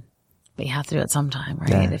 But you have to do it sometime,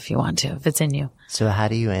 right? If you want to, if it's in you. So how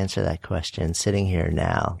do you answer that question sitting here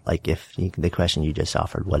now? Like the question you just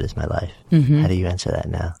offered, what is my life? How do you answer that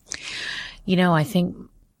now? I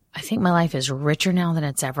think my life is richer now than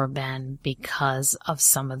it's ever been because of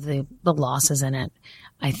some of the losses in it.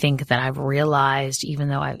 I think that I've realized, even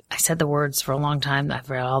though I said the words for a long time, I've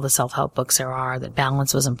read all the self-help books there are, that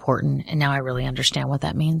balance was important. And now I really understand what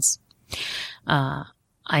that means. I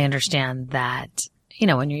understand that,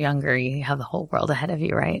 when you're younger, you have the whole world ahead of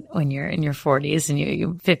you, right? When you're in your 40s and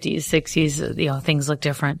your 50s, 60s, things look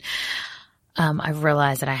different. I've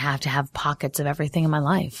realized that I have to have pockets of everything in my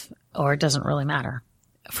life, or it doesn't really matter.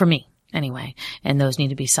 For me, anyway. And those need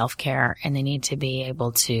to be self-care, and they need to be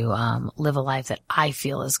able to live a life that I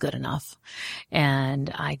feel is good enough.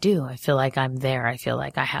 And I do. I feel like I'm there. I feel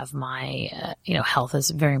like I have my, health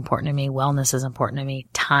is very important to me. Wellness is important to me.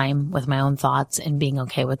 Time with my own thoughts and being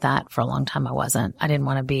okay with that. For a long time, I wasn't. I didn't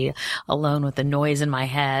want to be alone with the noise in my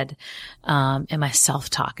head. And my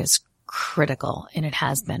self-talk is critical, and it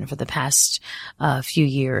has been for the past few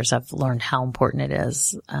years. I've learned how important it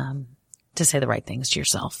is to say the right things to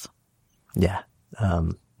yourself. Yeah.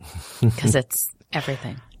 Because it's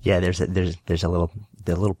everything. Yeah. There's a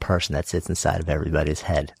little person that sits inside of everybody's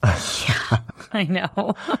head. Yeah, I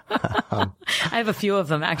know. I have a few of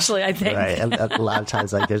them, actually, I think. Right. A lot of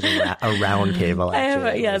times, like, there's a round table.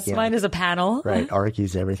 Actually, yes, mine is a panel. Right.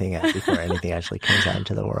 Argues everything out before anything actually comes out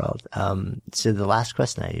into the world. So the last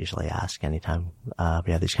question I usually ask anytime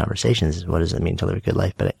we have these conversations is, what does it mean to live a good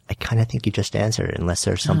life? But I kind of think you just answered it, unless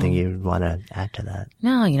there's something you want to add to that.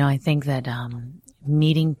 No, I think that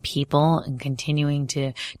meeting people and continuing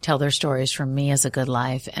to tell their stories from me is a good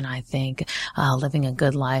life. And I think living a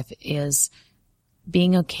good life is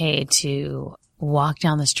being okay to walk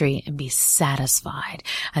down the street and be satisfied.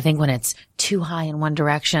 I think when it's too high in one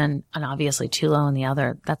direction and obviously too low in the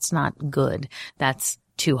other, that's not good. That's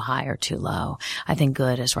too high or too low. I think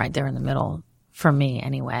good is right there in the middle, for me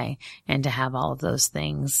anyway, and to have all of those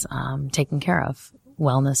things taken care of,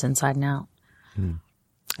 wellness inside and out.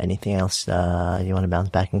 Anything else you want to bounce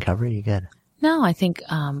back and cover? You good? No, I think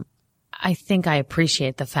I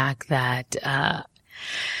appreciate the fact that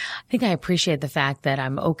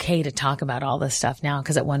I'm okay to talk about all this stuff now,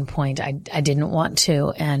 because at one point I didn't want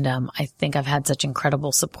to. And I think I've had such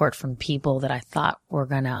incredible support from people that I thought were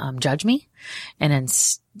going to judge me, and then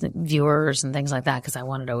viewers and things like that, because I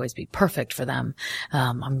wanted to always be perfect for them.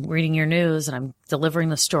 I'm reading your news and I'm delivering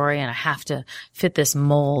the story, and I have to fit this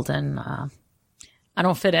mold, and I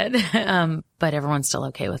don't fit it, but everyone's still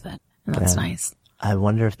okay with it, and that's nice. I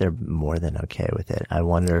wonder if they're more than okay with it. I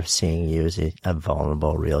wonder if seeing you as a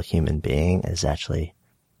vulnerable, real human being is actually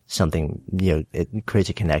something, it creates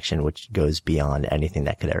a connection which goes beyond anything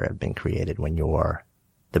that could ever have been created when you're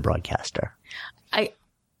the broadcaster. I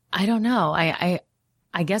don't know. I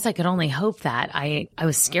guess I could only hope that. I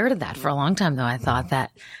was scared of that for a long time, though. I thought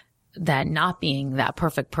that not being that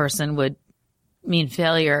perfect person would mean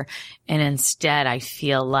failure. And instead I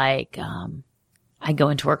feel like, I go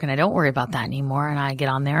into work and I don't worry about that anymore. And I get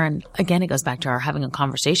on there, and again, it goes back to our having a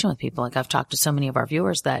conversation with people. Like, I've talked to so many of our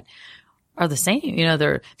viewers that are the same,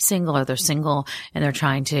 they're single and they're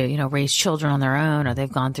trying to, raise children on their own, or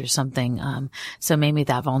they've gone through something. So maybe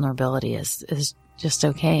that vulnerability is just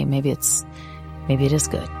okay. Maybe it is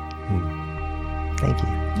good. Thank you.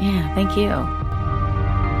 Yeah. Thank you.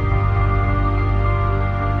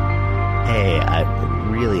 Hey, I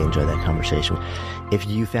really enjoyed that conversation. If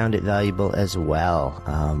you found it valuable as well,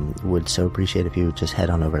 would so appreciate if you would just head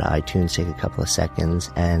on over to iTunes, take a couple of seconds,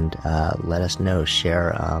 and let us know.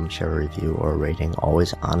 Share a review or a rating.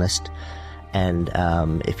 Always honest. And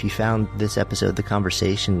if you found this episode, the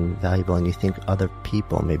conversation, valuable, and you think other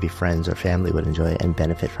people, maybe friends or family, would enjoy it and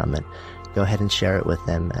benefit from it, go ahead and share it with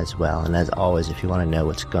them as well. And as always, if you want to know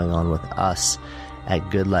what's going on with us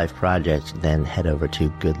at Good Life Project, then head over to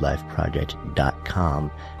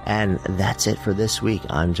goodlifeproject.com. And that's it for this week.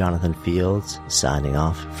 I'm Jonathan Fields, signing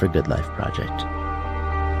off for Good Life Project.